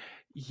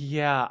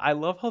 Yeah, I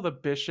love how the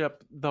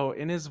bishop, though,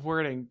 in his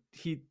wording,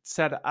 he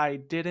said, I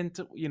didn't,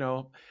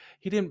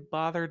 he didn't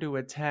bother to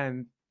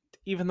attend,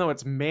 even though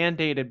it's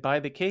mandated by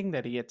the king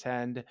that he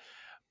attend,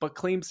 but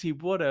claims he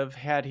would have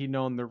had he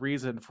known the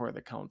reason for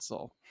the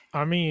council.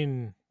 I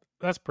mean,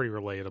 that's pretty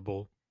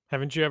relatable.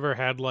 Haven't you ever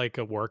had like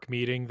a work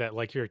meeting that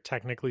like you're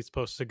technically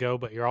supposed to go,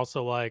 but you're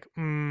also like,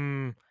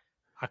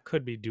 I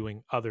could be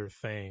doing other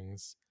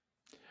things?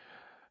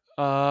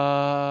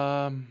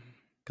 Um,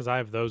 Because I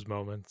have those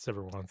moments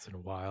every once in a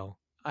while.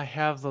 I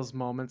have those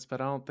moments,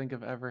 but I don't think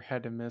I've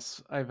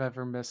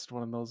ever missed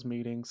one of those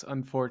meetings,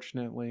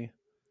 unfortunately.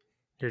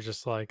 You're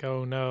just like,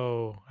 oh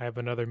no, I have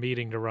another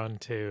meeting to run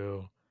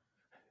to.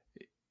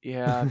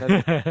 Yeah,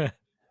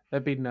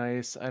 that'd be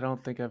nice. I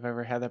don't think I've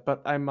ever had that,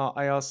 but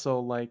I also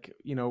like,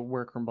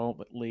 work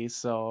remotely,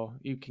 so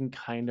you can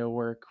kind of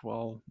work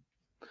while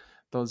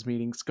those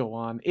meetings go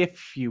on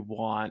if you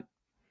want.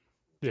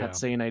 Not Yeah.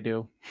 saying I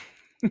do.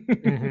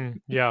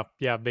 Yeah,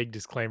 yeah, big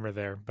disclaimer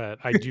there, but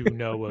I do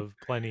know of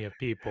plenty of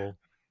people.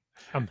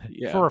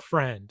 Yeah. For a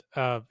friend.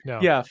 No.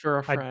 Yeah, for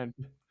a I friend.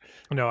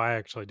 no, I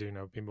actually do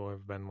know people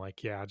who've been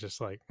like, yeah, just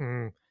like,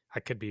 I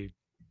could be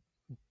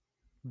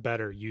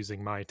better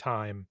using my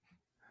time.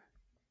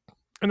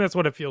 And that's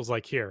what it feels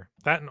like here.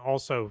 That and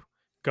also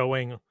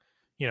going,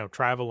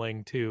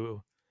 traveling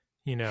to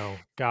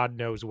God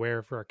knows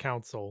where for a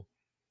council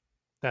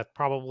that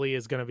probably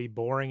is going to be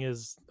boring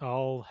as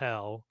all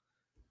hell.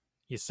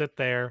 You sit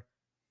there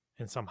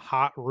in some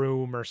hot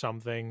room or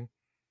something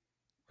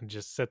and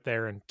just sit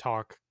there and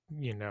talk,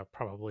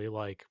 probably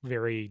like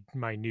very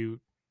minute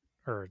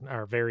or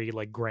very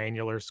like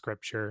granular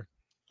scripture,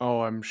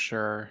 Oh, I'm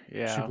sure.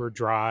 Yeah. super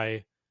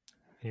dry.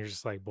 And you're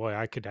just like, boy,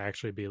 I could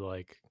actually be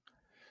like,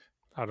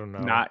 I don't know.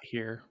 Not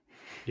here.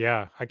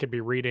 Yeah, I could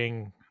be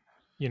reading,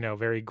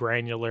 very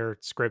granular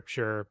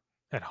scripture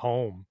at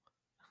home.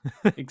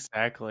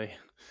 Exactly.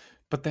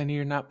 But then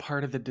you're not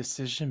part of the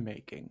decision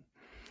making.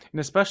 And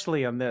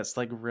especially on this,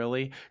 like,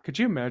 really? Could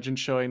you imagine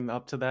showing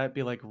up to that?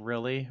 Be like,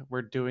 really?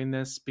 We're doing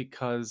this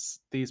because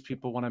these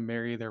people want to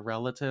marry their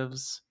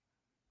relatives?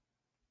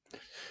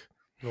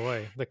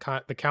 Boy, the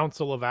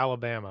Council of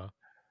Alabama.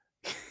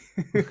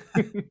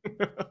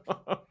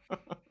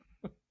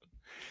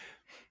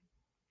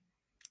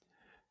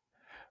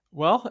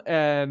 Well,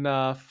 and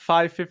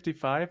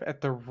 555, at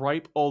the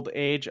ripe old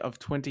age of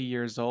 20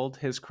 years old,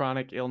 his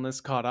chronic illness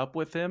caught up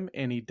with him,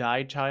 and he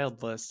died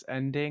childless,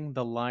 ending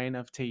the line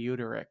of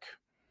Theuderic.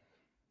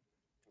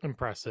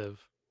 Impressive.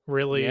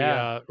 Really,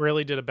 Yeah,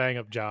 really did a bang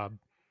up job.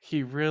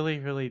 he really,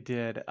 really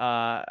did.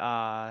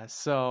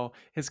 So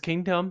his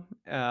kingdom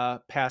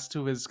passed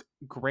to his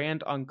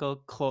grand uncle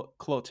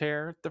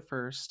Clotaire the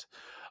First,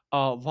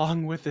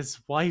 along with his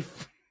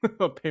wife,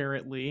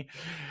 apparently.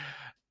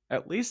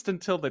 At least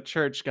until the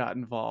church got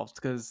involved,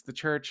 because the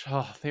church,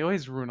 oh, they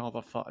always ruin all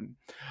the fun.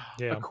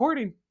 Yeah.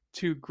 According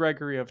to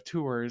Gregory of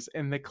Tours,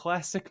 in the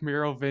classic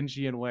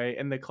Merovingian way,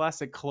 in the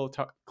classic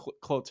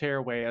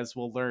Clotaire way, as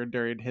we'll learn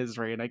during his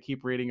reign. I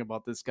keep reading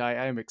about this guy.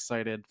 I am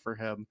excited for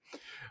him.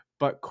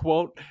 But,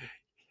 quote,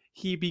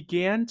 he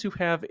began to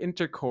have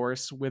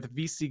intercourse with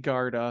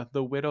Visigarda,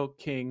 the widow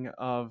king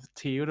of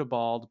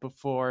Theudebald,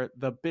 before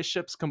the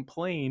bishops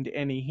complained,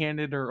 and he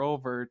handed her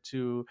over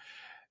to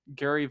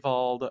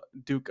Garivald,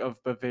 Duke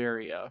of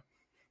Bavaria.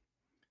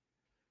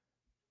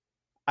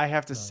 I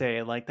have to Oh,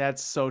 say, like,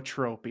 that's so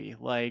tropey.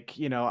 Like,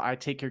 I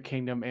take your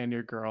kingdom and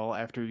your girl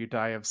after you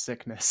die of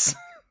sickness.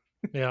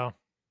 yeah.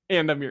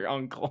 And I'm your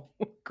uncle,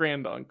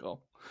 grand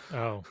uncle.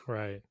 Oh,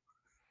 right.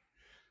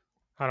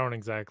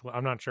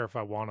 I'm not sure if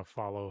I want to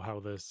follow how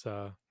this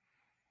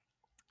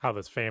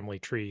family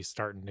tree is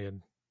starting to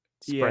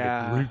spread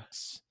its Yeah.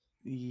 roots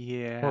or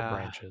Yeah.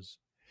 branches.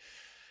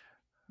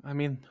 I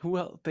mean, who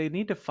else? They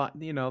need to find,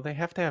 they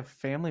have to have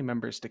family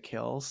members to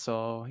kill.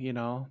 So,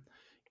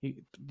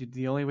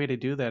 the only way to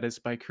do that is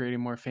by creating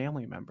more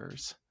family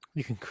members.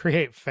 You can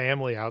create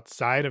family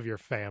outside of your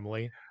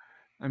family.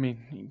 I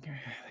mean,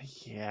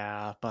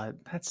 yeah,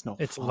 but that's no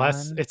It's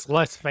less fun. it's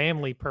less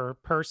family per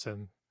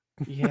person.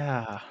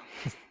 Yeah.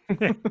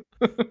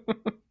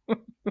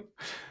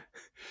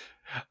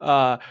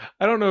 Uh,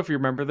 I don't know if you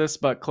remember this,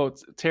 but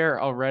Clotaire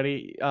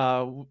already,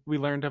 we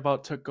learned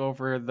about, took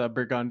over the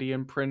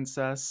Burgundian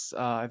princess.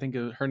 I think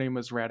her name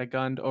was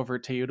Radegund, over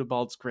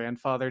Theudebald's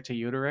grandfather,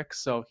 Theuderic.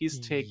 So he's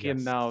taken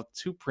Yes. now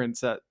two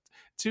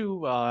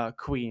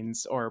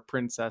queens or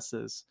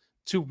princesses,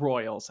 two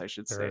royals, I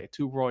should They're say,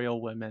 two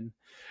royal women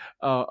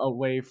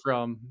away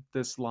from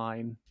this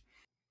line.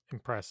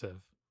 impressive.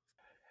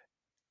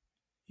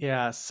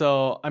 Yeah,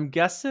 so I'm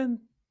guessing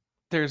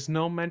there's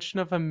no mention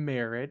of a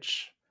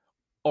marriage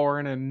or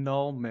an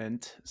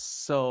annulment,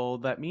 so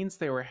that means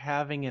they were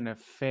having an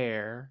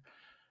affair.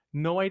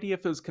 No idea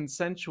if it was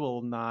consensual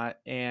or not,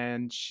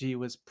 and she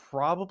was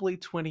probably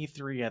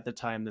 23 at the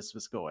time this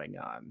was going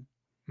on.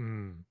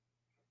 Hmm.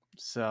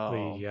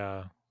 So,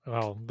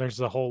 Well, there's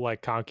the whole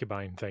like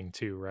concubine thing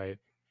too, right?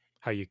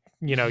 How you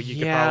could yeah,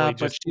 probably but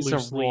just she's a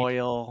loosely.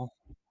 royal.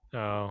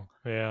 Oh,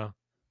 yeah.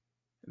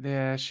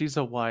 Yeah, she's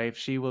a wife.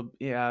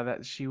 That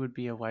she would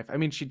be a wife. I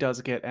mean, she does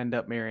end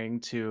up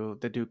marrying to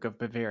the Duke of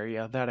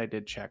Bavaria. That I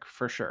did check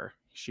for sure.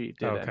 She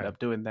did end Okay. up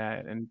doing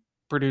that and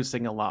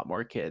producing a lot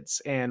more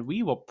kids. And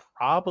we will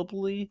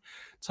probably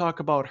talk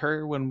about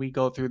her when we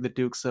go through the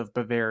Dukes of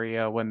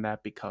Bavaria when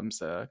that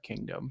becomes a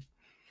kingdom.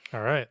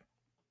 All right.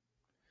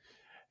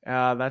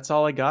 That's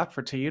all I got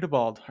for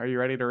Theudebald. Are you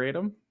ready to rate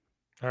him?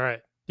 All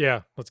right.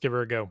 Yeah, let's give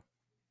her a go.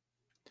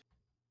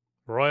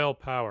 Royal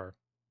power.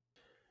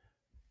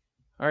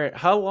 All right.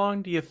 How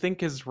long do you think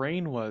his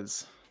reign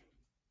was?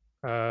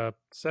 7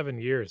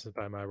 years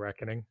by my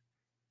reckoning.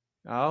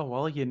 Oh,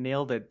 well, you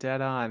nailed it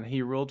dead on.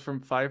 He ruled from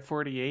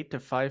 548 to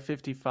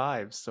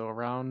 555, so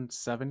around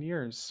 7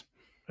 years.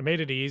 It made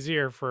it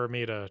easier for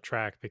me to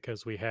track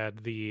because we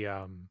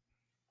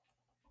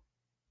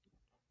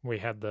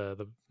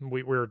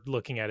were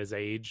looking at his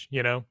age,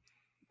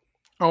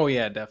 Oh,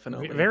 yeah,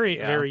 definitely. Very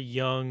Yeah. very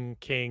young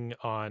king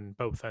on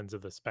both ends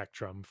of the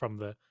spectrum from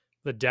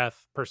the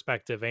death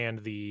perspective and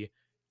the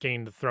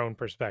gain the throne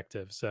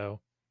perspective. So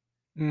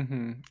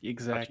Mm-hmm. much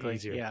Exactly.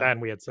 easier. Yeah. Then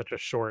we had such a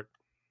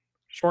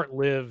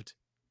short-lived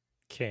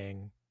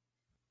king.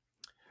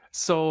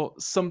 So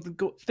some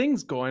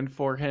things going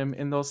for him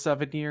in those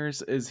 7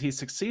 years is he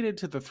succeeded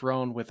to the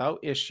throne without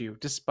issue,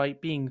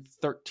 despite being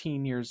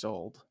 13 years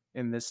old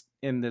in this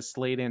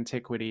late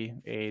antiquity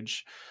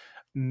age.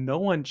 no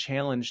one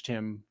challenged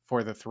him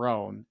for the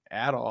throne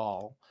at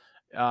all.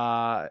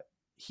 Uh,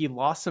 he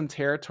lost some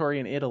territory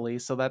in Italy,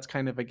 so that's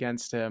kind of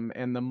against him.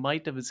 And the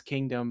might of his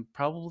kingdom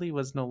probably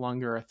was no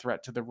longer a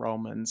threat to the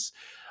Romans,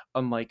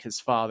 unlike his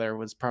father,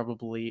 was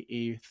probably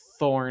a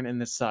thorn in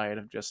the side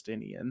of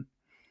Justinian.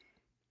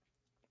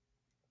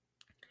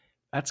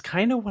 That's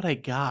kind of what I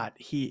got.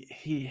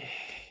 We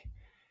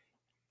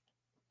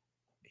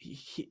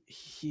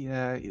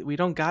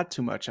don't got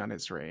too much on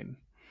his reign.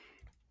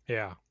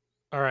 Yeah.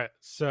 All right.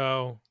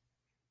 So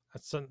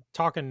that's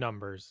talking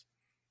numbers.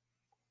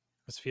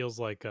 This feels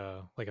like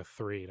a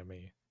 3 to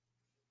me.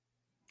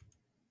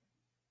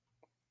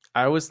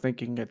 I was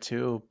thinking it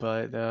too,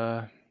 but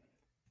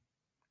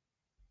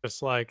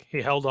Just like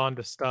he held on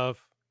to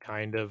stuff,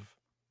 kind of,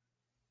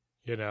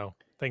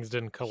 things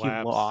didn't he collapse.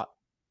 lost.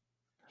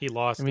 He I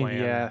lost mean, land.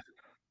 yeah,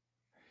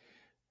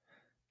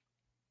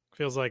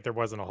 Feels like there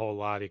wasn't a whole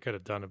lot he could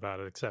have done about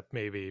it, except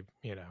maybe,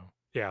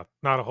 yeah,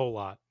 not a whole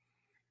lot.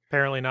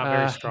 Apparently not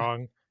very uh,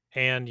 strong.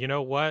 And you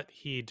know what?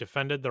 He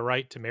defended the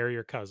right to marry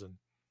your cousin.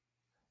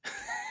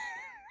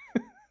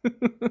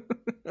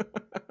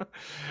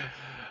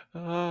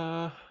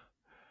 uh,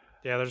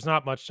 Yeah, there's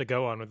not much to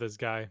go on with this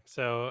guy.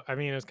 So I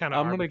mean, it's kind of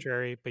I'm gonna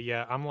arbitrary, but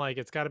yeah, I'm like,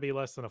 it's got to be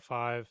less than a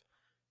 5.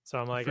 So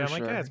I'm like, for yeah, it's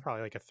sure.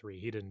 probably like a 3.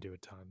 He didn't do a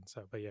ton.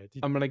 So, but yeah,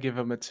 I'm gonna give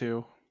him a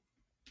 2.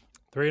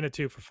 3 and a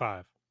 2 for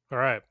 5. All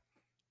right,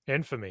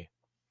 infamy.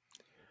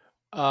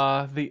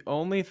 The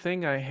only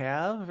thing I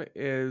have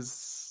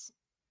is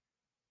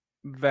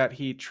that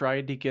he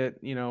tried to get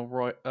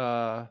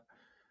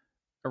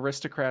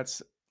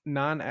aristocrats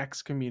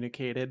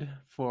non-excommunicated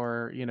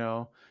for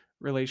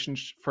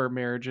relationship for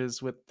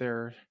marriages with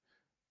their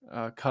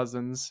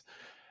cousins,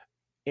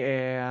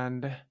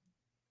 and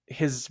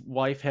his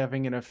wife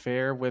having an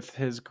affair with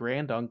his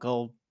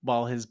granduncle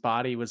while his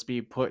body was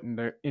being put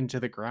into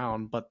the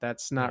ground, but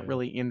that's not Yeah,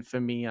 really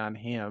infamy on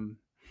him.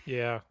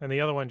 yeah, and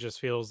the other one just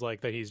feels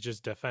like that he's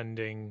just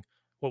defending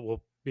what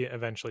will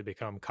eventually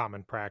become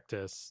common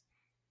practice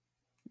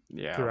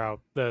Yeah,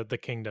 throughout the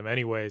kingdom,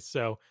 anyways.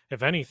 So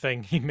if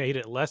anything, he made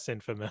it less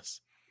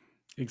infamous.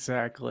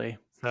 exactly.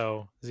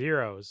 So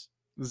zeros,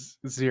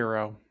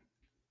 0.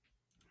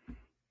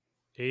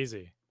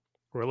 easy.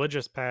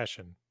 Religious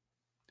passion.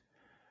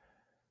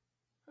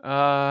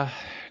 Uh,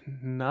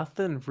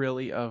 Nothing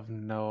really of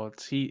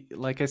note.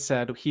 Like I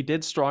said, he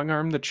did strong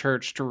arm the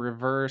church to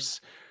reverse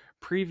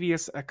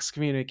previous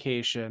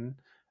excommunication.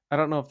 I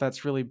don't know if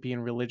that's really being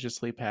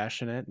religiously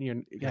passionate.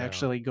 You're Yeah.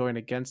 actually going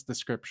against the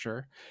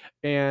scripture.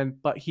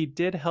 But he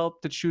did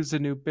help to choose a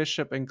new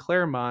bishop in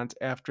Claremont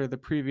after the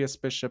previous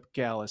bishop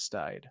Gallus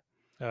died.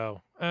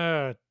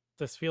 Oh,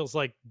 this feels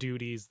like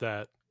duties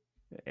that.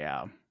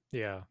 Yeah.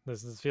 Yeah,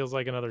 this feels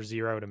like another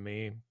 0 to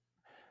me.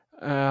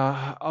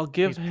 I'll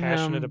give He's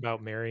passionate him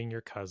about marrying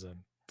your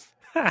cousin.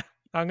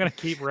 I'm gonna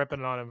keep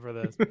ripping on him for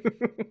this.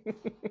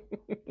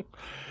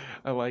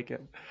 I like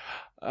it.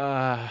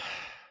 Uh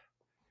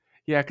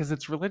Yeah, because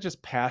it's religious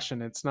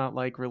passion. It's not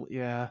like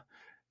yeah,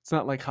 it's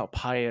not like how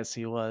pious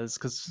he was.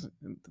 Because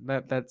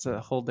that's a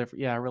whole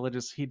different. Yeah,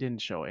 religious. He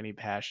didn't show any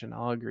passion.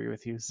 I'll agree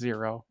with you.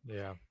 0.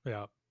 Yeah,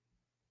 yeah.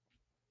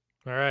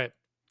 All right,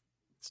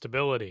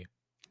 stability.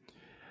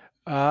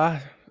 Uh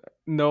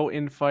no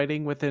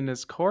infighting within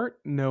his court.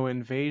 No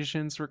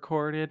invasions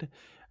recorded.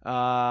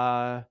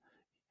 Uh,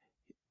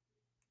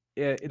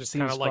 it Just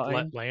kind seems of like fine.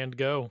 let land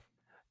go.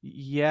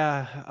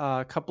 Yeah,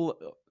 a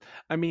couple.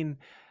 I mean,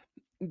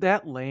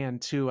 that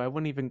land too, I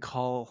wouldn't even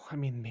call. I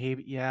mean,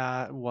 maybe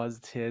yeah, it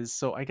was his.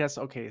 So I guess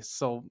okay,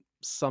 so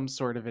some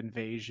sort of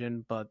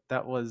invasion, but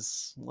that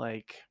was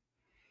like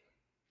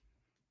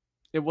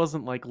it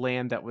wasn't like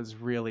land that was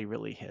really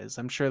really his.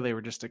 I'm sure they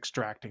were just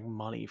extracting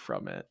money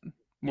from it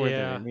more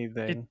than Yeah,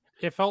 it anything.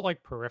 it felt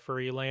like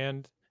periphery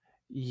land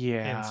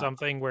and Yeah.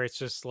 something where it's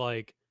just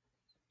like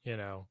you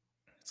know,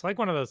 it's like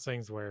one of those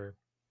things where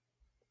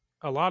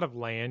a lot of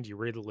land you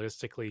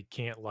realistically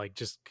can't like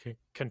just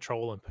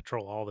control and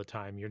patrol all the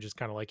time. You're just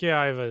kind of like,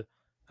 yeah,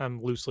 I'm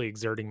loosely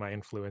exerting my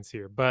influence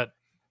here, but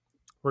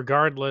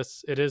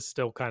regardless, it is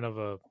still kind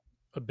of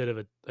a bit of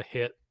a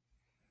hit.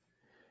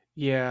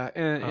 Yeah,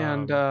 and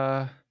Um,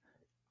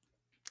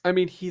 I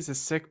mean, he's a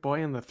sick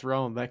boy on the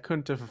throne. That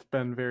couldn't have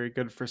been very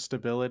good for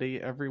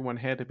stability. Everyone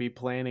had to be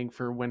planning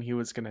for when he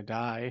was going to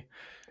die.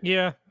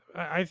 yeah,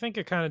 I think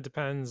it kind of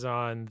depends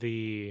on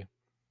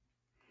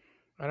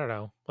I don't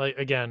know. Like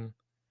again,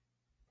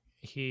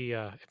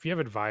 if you have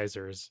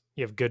advisors,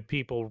 you have good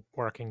people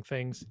working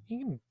things, you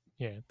can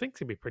yeah, things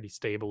can be pretty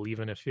stable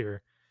even if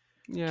your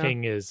Yeah.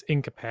 king is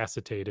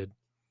incapacitated.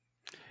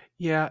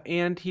 Yeah,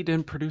 and he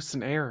didn't produce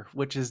an heir,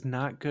 which is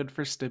not good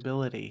for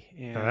stability.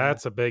 Now, Yeah,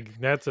 that's a big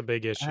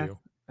that, issue.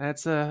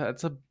 that's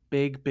a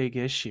big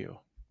issue.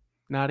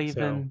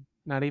 So,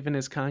 Not even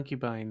his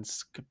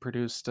concubines could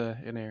produce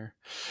an heir,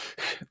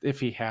 if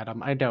he had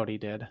them. I doubt he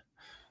did.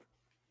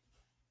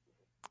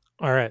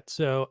 all right.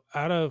 So,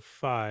 out of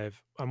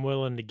 5, I'm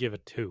willing to give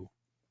it 2.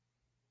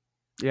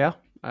 Yeah,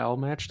 I'll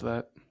match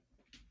that.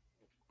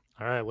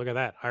 All right, look at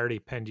that. I already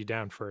penned you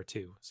down for a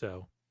 2.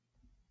 So,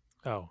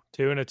 oh,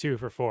 2 and a 2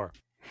 for 4.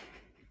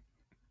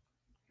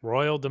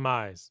 Royal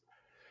demise.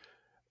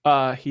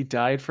 He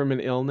died from an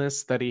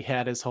illness that he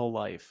had his whole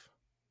life.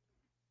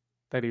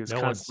 That he was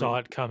No one saw constantly.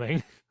 it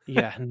coming.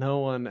 Yeah, no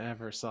one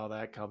ever saw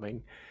that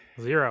coming.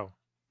 0.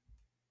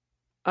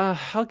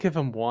 I'll give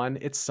him 1.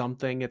 It's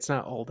something. It's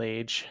not old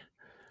age.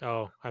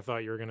 Oh, I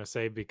thought you were gonna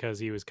say because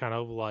he was kind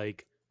of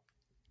like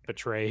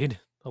betrayed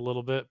a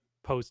little bit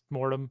post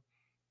mortem.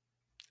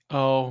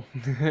 Oh,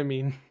 I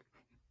mean,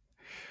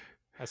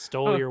 I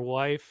stole oh. your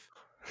wife,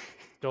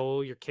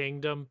 stole your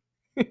kingdom.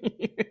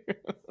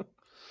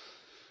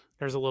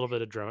 There's a little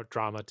bit of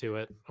drama to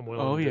it. I'm Oh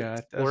willing to yeah,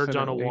 splurge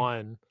on a definitely.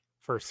 1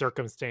 for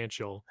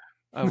circumstantial.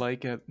 I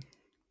like it.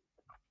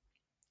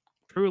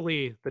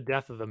 Truly, the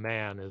death of the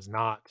man is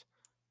not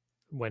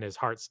when his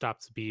heart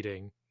stops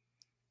beating,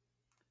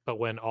 but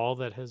when all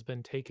that has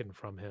been taken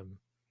from him.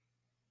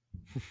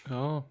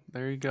 Oh,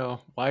 there you go.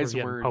 We're Wise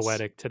getting words.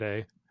 poetic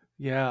today.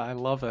 Yeah, I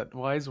love it.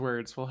 Wise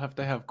words. We'll have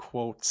to have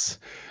quotes.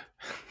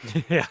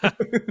 Yeah. I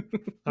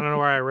don't know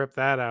where I ripped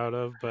that out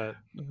of, but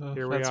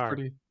here we That's are.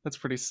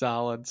 pretty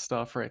solid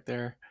stuff right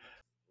there.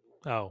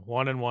 Oh,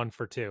 1 and 1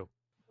 for 2.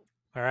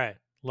 All right.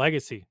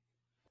 Legacy.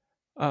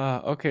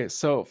 Okay,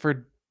 so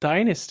for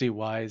dynasty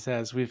wise,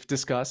 as we've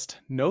discussed,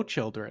 no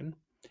children.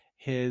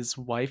 His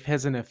wife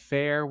has an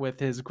affair with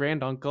his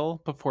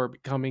granduncle before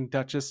becoming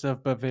Duchess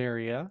of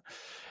Bavaria.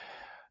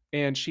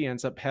 And she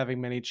ends up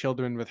having many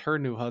children with her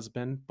new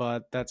husband,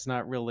 but that's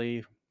not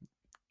really.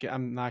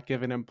 I'm not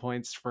giving him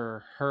points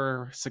for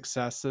her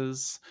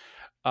successes.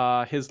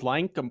 His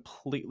line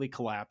completely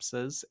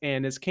collapses,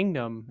 and his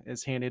kingdom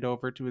is handed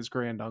over to his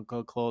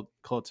granduncle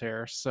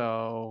Clotaire.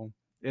 So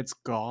it's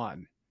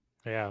gone.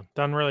 Yeah.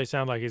 Doesn't really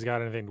sound like he's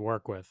got anything to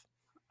work with.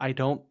 I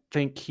don't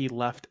think he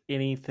left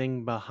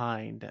anything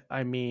behind.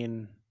 I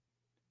mean,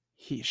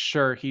 he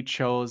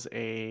chose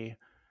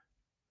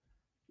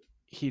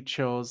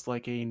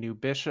like a new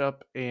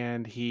bishop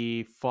and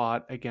he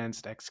fought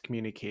against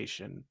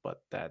excommunication,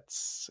 but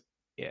that's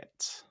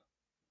it.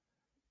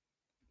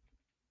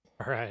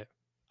 All right.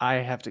 I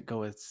have to go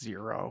with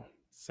 0.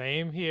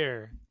 Same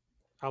here.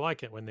 I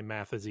like it when the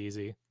math is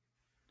easy.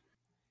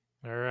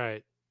 All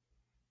right.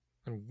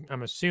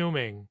 I'm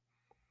assuming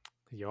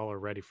that y'all are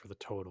ready for the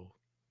total,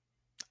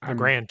 the I'm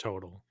grand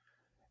total.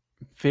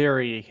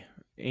 very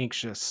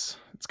anxious.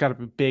 It's got to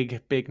be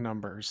big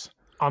numbers.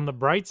 On the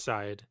bright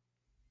side,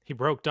 he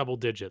broke double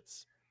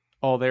digits.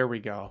 Oh, there we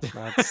go.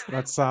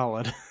 That's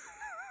solid.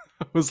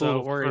 I was a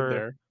little So worried for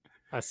there.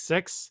 a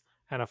 6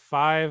 and a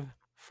 5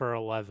 for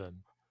 11.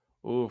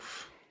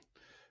 Oof.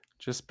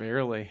 Just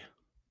barely.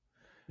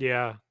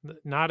 Yeah,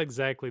 not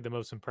exactly the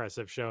most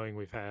impressive showing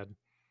we've had.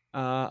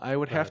 I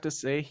would have But to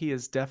say he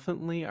is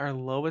definitely our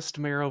lowest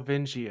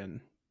Merovingian.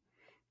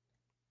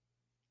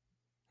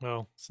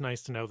 well, it's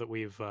nice to know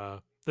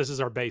that this is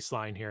our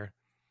baseline here.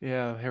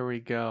 Yeah, here we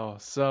go.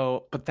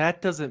 So, but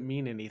that doesn't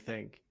mean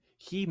anything.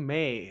 He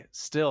may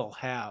still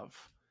have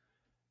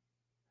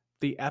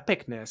the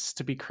epicness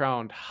to be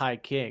crowned High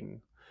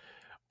King.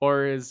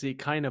 Or is he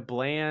kind of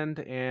bland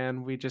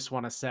and we just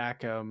want to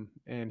sack him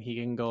and he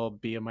can go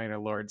be a minor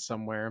lord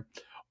somewhere?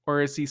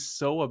 Or is he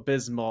so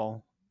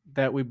abysmal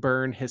that we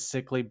burn his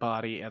sickly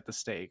body at the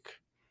stake?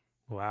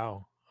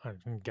 Wow. I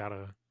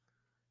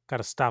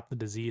gotta stop the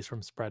disease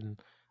from spreading.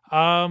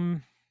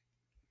 Um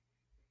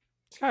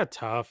it's kind of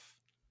tough.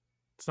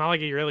 It's not like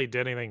he really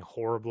did anything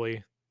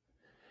horribly.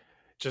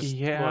 Just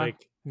Yeah.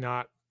 like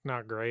not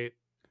great.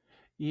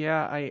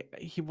 Yeah, I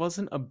he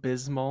wasn't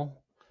abysmal.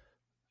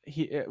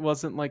 It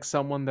wasn't like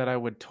someone that I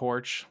would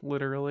torch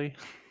literally.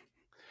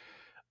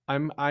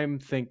 I'm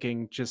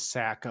thinking just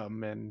sack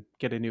him and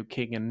get a new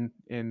king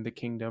in the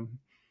kingdom.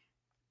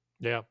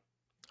 Yeah.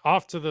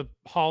 Off to the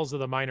halls of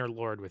the minor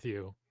lord with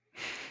you.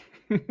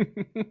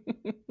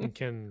 And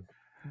can,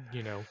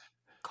 you know,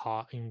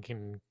 and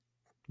can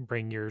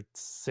bring your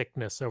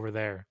sickness over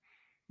there.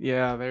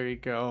 Yeah, there you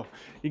go.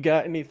 You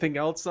got anything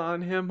else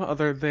on him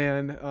other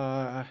than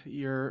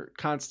your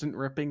constant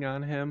ripping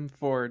on him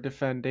for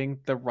defending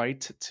the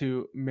right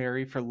to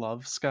marry for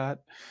love,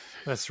 Scott?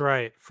 That's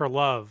right. For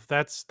love.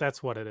 That's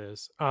what it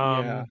is.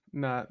 Yeah,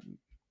 Not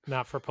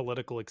for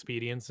political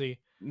expediency.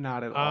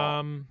 not at all.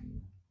 Um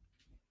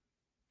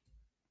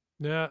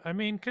yeah, I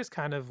mean, just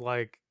kind of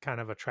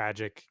a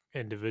tragic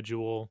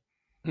individual.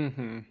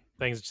 Mhm.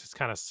 Things just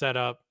kind of set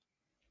up.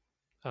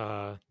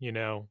 You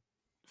know,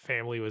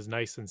 family was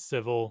nice and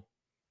civil.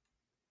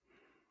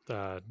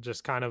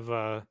 Just kind of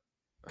a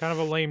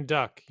lame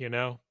duck, you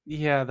know?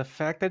 Yeah, the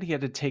fact that he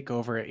had to take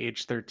over at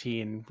age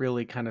 13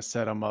 really kind of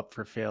set him up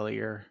for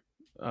failure.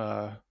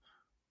 Uh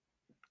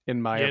in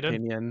my Yeah,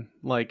 opinion,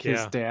 like his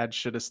yeah. dad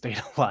should have stayed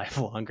alive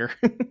longer.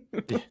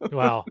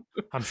 Well,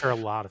 I'm sure a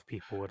lot of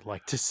people would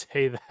like to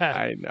say that.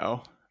 I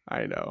know.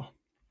 I know.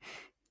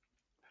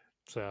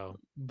 So,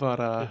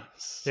 But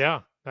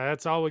yeah,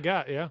 that's all we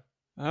got. Yeah.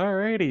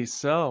 alrighty,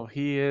 so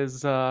he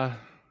is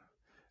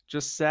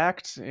just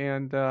sacked,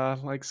 and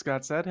like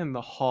Scott said, in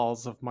the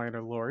halls of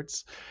minor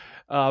lords.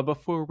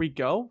 Before we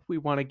go, we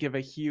want to give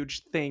a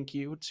huge thank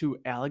you to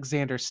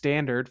Alexander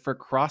Standard for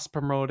cross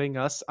promoting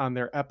us on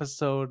their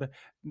episode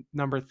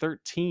number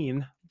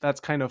 13. That's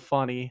kind of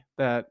funny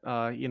that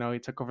he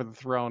took over the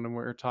throne and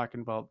we were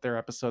talking about their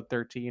episode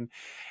 13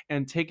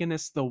 and taking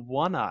us the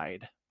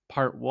One-Eyed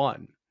part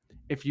 1.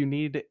 If you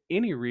need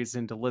any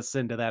reason to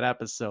listen to that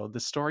episode, the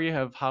story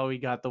of how he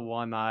got the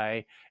one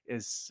eye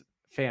is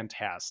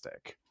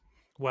fantastic.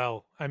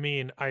 Well, I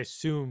mean, I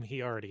assume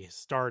he already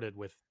started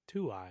with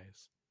 2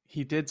 eyes.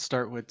 He did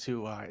start with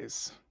 2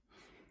 eyes.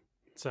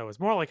 So it's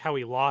more like how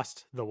he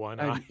lost the one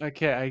eye.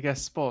 Okay, I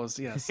guess suppose,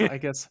 yes. I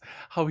guess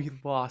how he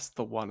lost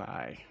the one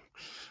eye.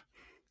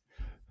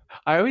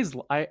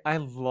 I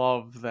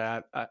love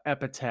that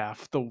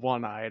epitaph, the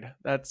one-eyed.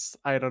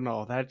 I don't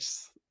know,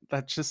 that's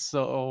just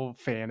so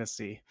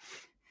fantasy.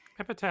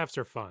 Epitaphs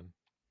are fun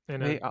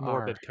in They a are.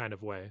 morbid kind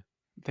of way.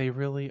 They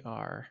really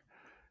are.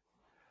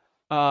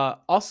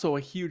 Also,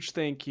 a huge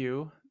thank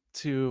you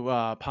to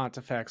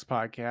Pontifex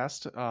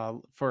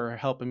Podcast for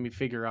helping me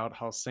figure out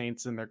how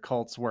saints and their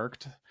cults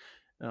worked.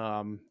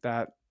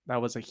 That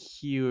was a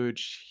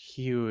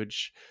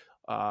huge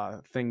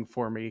thing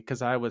for me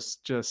because I was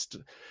just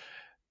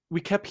we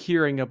kept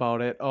hearing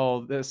about it.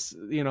 Oh, this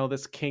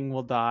king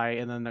will die,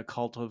 and then a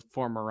cult will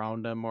form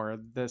around him, or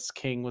this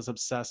king was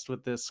obsessed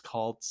with this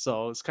cult.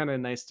 So it's kind of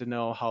nice to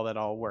know how that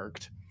all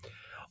worked.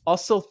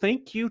 Also,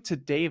 thank you to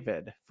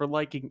David for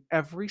liking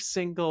every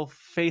single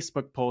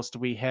Facebook post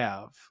we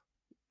have.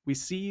 We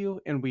see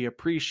you and we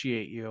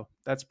appreciate you.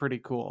 That's pretty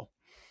cool.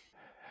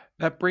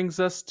 That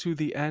brings us to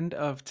the end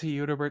of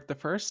Theudebald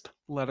I.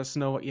 Let us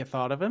know what you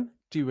thought of him.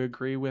 Do you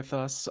agree with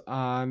us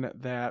on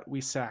that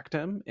we sacked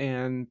him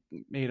and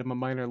made him a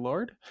minor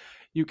lord?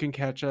 You can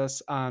catch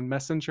us on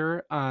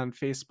Messenger, on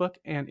Facebook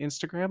and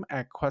Instagram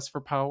at Quest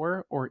for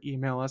Power, or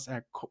email us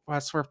at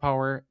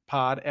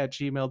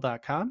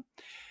questforpowerpod@gmail.com.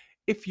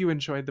 If you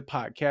enjoyed the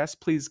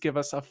podcast, please give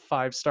us a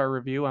 5-star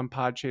review on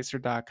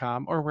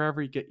podchaser.com or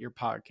wherever you get your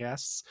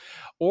podcasts.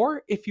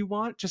 Or if you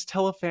want, just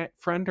tell a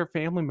friend or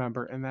family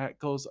member, and that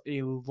goes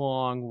a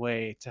long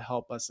way to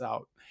help us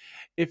out.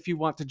 If you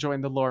want to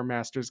join the Lore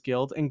Masters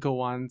Guild and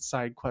go on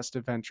side quest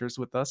adventures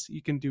with us,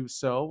 you can do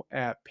so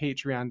at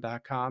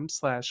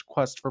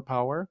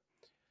patreon.com/questforpower.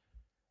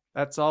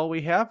 That's all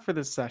we have for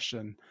this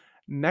session.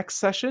 Next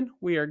session,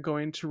 we are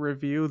going to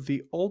review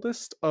the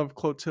oldest of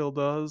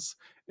Clotilda's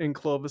and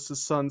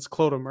Clovis's sons,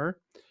 Clodomir.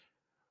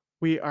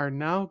 We are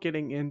now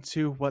getting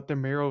into what the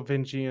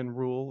Merovingian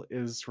rule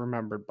is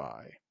remembered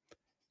by.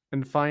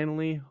 And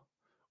finally,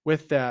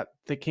 with that,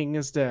 the king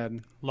is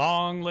dead.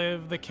 Long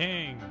live the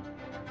king!